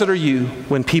 blessed are you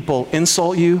when people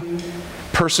insult you,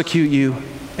 persecute you,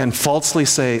 and falsely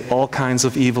say all kinds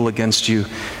of evil against you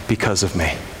because of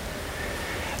me.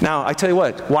 Now, I tell you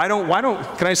what, why don't,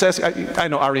 can I just ask, I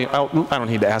don't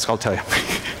need to ask, I'll tell you.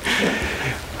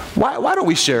 Why don't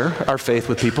we share our faith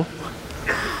with people?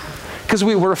 Because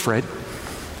we're afraid.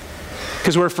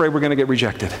 Because we're afraid we're going to get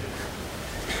rejected.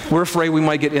 We're afraid we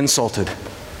might get insulted.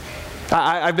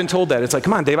 I've been told that. It's like,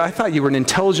 come on, Dave, I thought you were an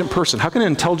intelligent person. How can an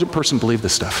intelligent person believe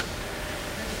this stuff?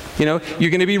 You know,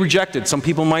 you're going to be rejected. Some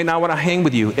people might not want to hang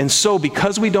with you. And so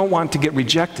because we don't want to get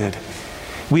rejected,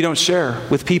 we don't share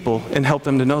with people and help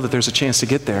them to know that there's a chance to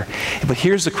get there. But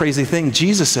here's the crazy thing.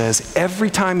 Jesus says, every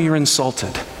time you're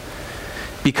insulted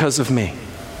because of me,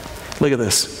 look at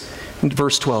this.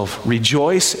 Verse 12,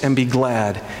 rejoice and be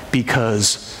glad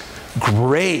because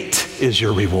great is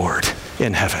your reward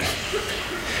in heaven.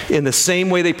 In the same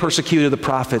way they persecuted the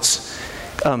prophets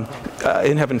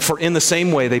in heaven, for in the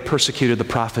same way they persecuted the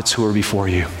prophets who were before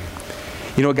you.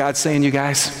 You know what God's saying, you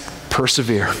guys?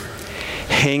 Persevere.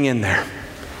 Hang in there.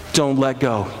 Don't let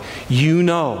go. You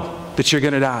know that you're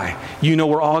going to die. You know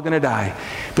we're all going to die.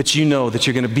 But you know that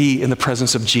you're going to be in the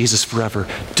presence of Jesus forever.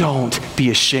 Don't be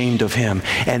ashamed of him.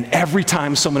 And every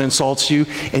time someone insults you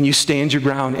and you stand your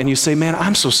ground and you say, man,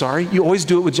 I'm so sorry. You always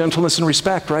do it with gentleness and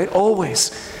respect, right?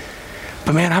 Always.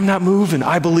 But man, I'm not moving.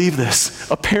 I believe this.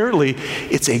 Apparently,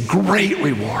 it's a great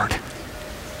reward.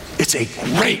 It's a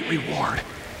great reward.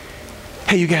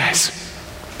 Hey, you guys,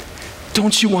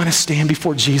 don't you want to stand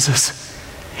before Jesus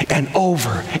and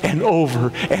over and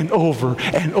over and over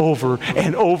and over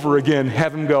and over again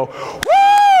have him go,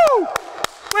 woo!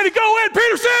 Way to go, Ed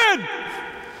Peterson!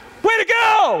 Way to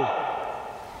go!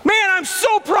 Man, I'm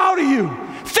so proud of you.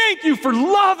 Thank you for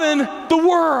loving the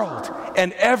world.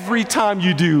 And every time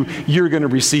you do, you're going to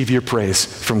receive your praise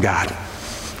from God.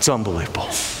 It's unbelievable.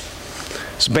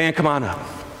 So band, come on up.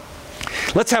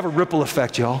 Let's have a ripple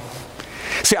effect, y'all.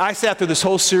 See, I sat through this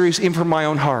whole series even from my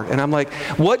own heart, and I'm like,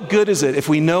 what good is it if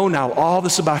we know now all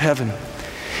this about heaven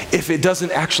if it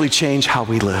doesn't actually change how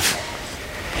we live?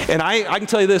 And I can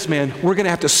tell you this, man, we're going to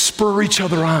have to spur each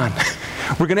other on.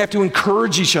 We're going to have to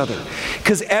encourage each other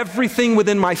because everything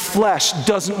within my flesh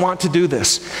doesn't want to do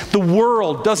this. The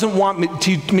world doesn't want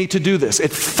me to do this.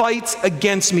 It fights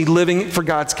against me living for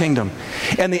God's kingdom.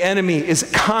 And the enemy is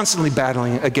constantly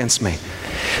battling against me.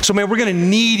 So, man, we're going to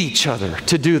need each other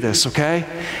to do this, okay?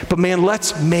 But, man,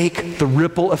 let's make the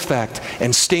ripple effect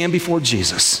and stand before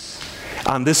Jesus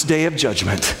on this day of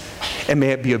judgment. And may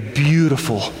it be a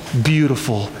beautiful,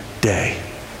 beautiful day.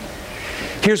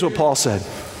 Here's what Paul said.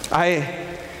 I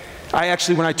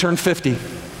actually, when I turned 50, a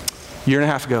year and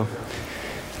a half ago,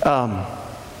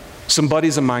 some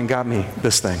buddies of mine got me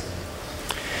this thing.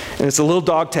 And it's a little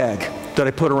dog tag that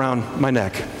I put around my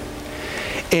neck.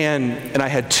 And I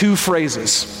had two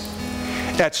phrases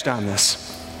etched on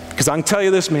this. Because I can tell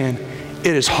you this, man,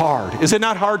 it is hard. Is it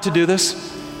not hard to do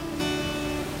this?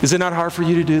 Is it not hard for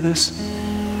you to do this?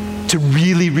 To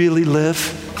really, really live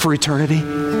for eternity?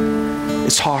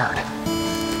 It's hard.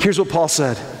 Here's what Paul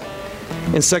said.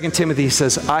 In 2 Timothy, he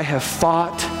says, I have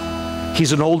fought.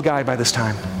 He's an old guy by this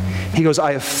time. He goes,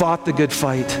 I have fought the good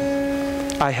fight.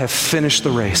 I have finished the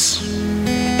race.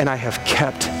 And I have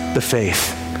kept the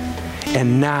faith.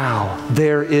 And now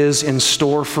there is in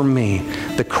store for me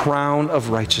the crown of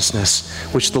righteousness,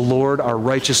 which the Lord, our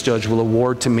righteous judge, will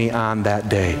award to me on that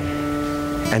day.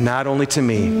 And not only to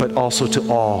me, but also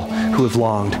to all who have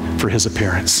longed for his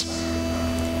appearance.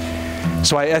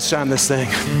 So I etched on this thing,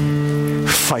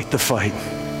 fight the fight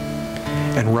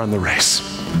and run the race.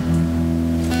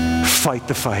 Fight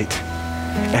the fight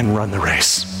and run the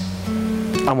race.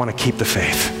 I want to keep the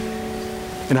faith.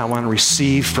 And I want to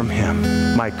receive from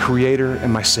him, my Creator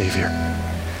and my Savior,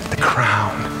 the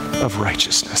crown of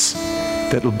righteousness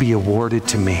that will be awarded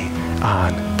to me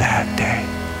on that day.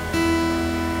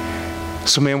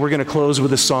 So, man, we're going to close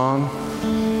with a song.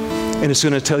 And it's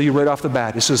going to tell you right off the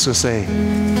bat, it's just going to say,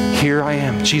 here I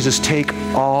am. Jesus, take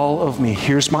all of me.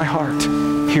 Here's my heart.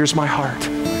 Here's my heart.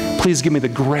 Please give me the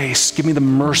grace, give me the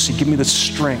mercy, give me the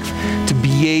strength to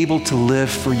be able to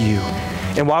live for you.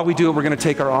 And while we do it, we're going to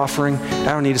take our offering. I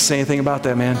don't need to say anything about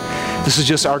that, man. This is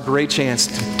just our great chance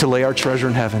to lay our treasure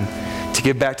in heaven, to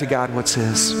give back to God what's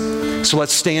his. So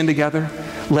let's stand together.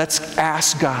 Let's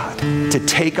ask God to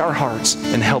take our hearts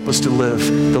and help us to live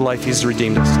the life he's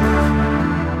redeemed us to live.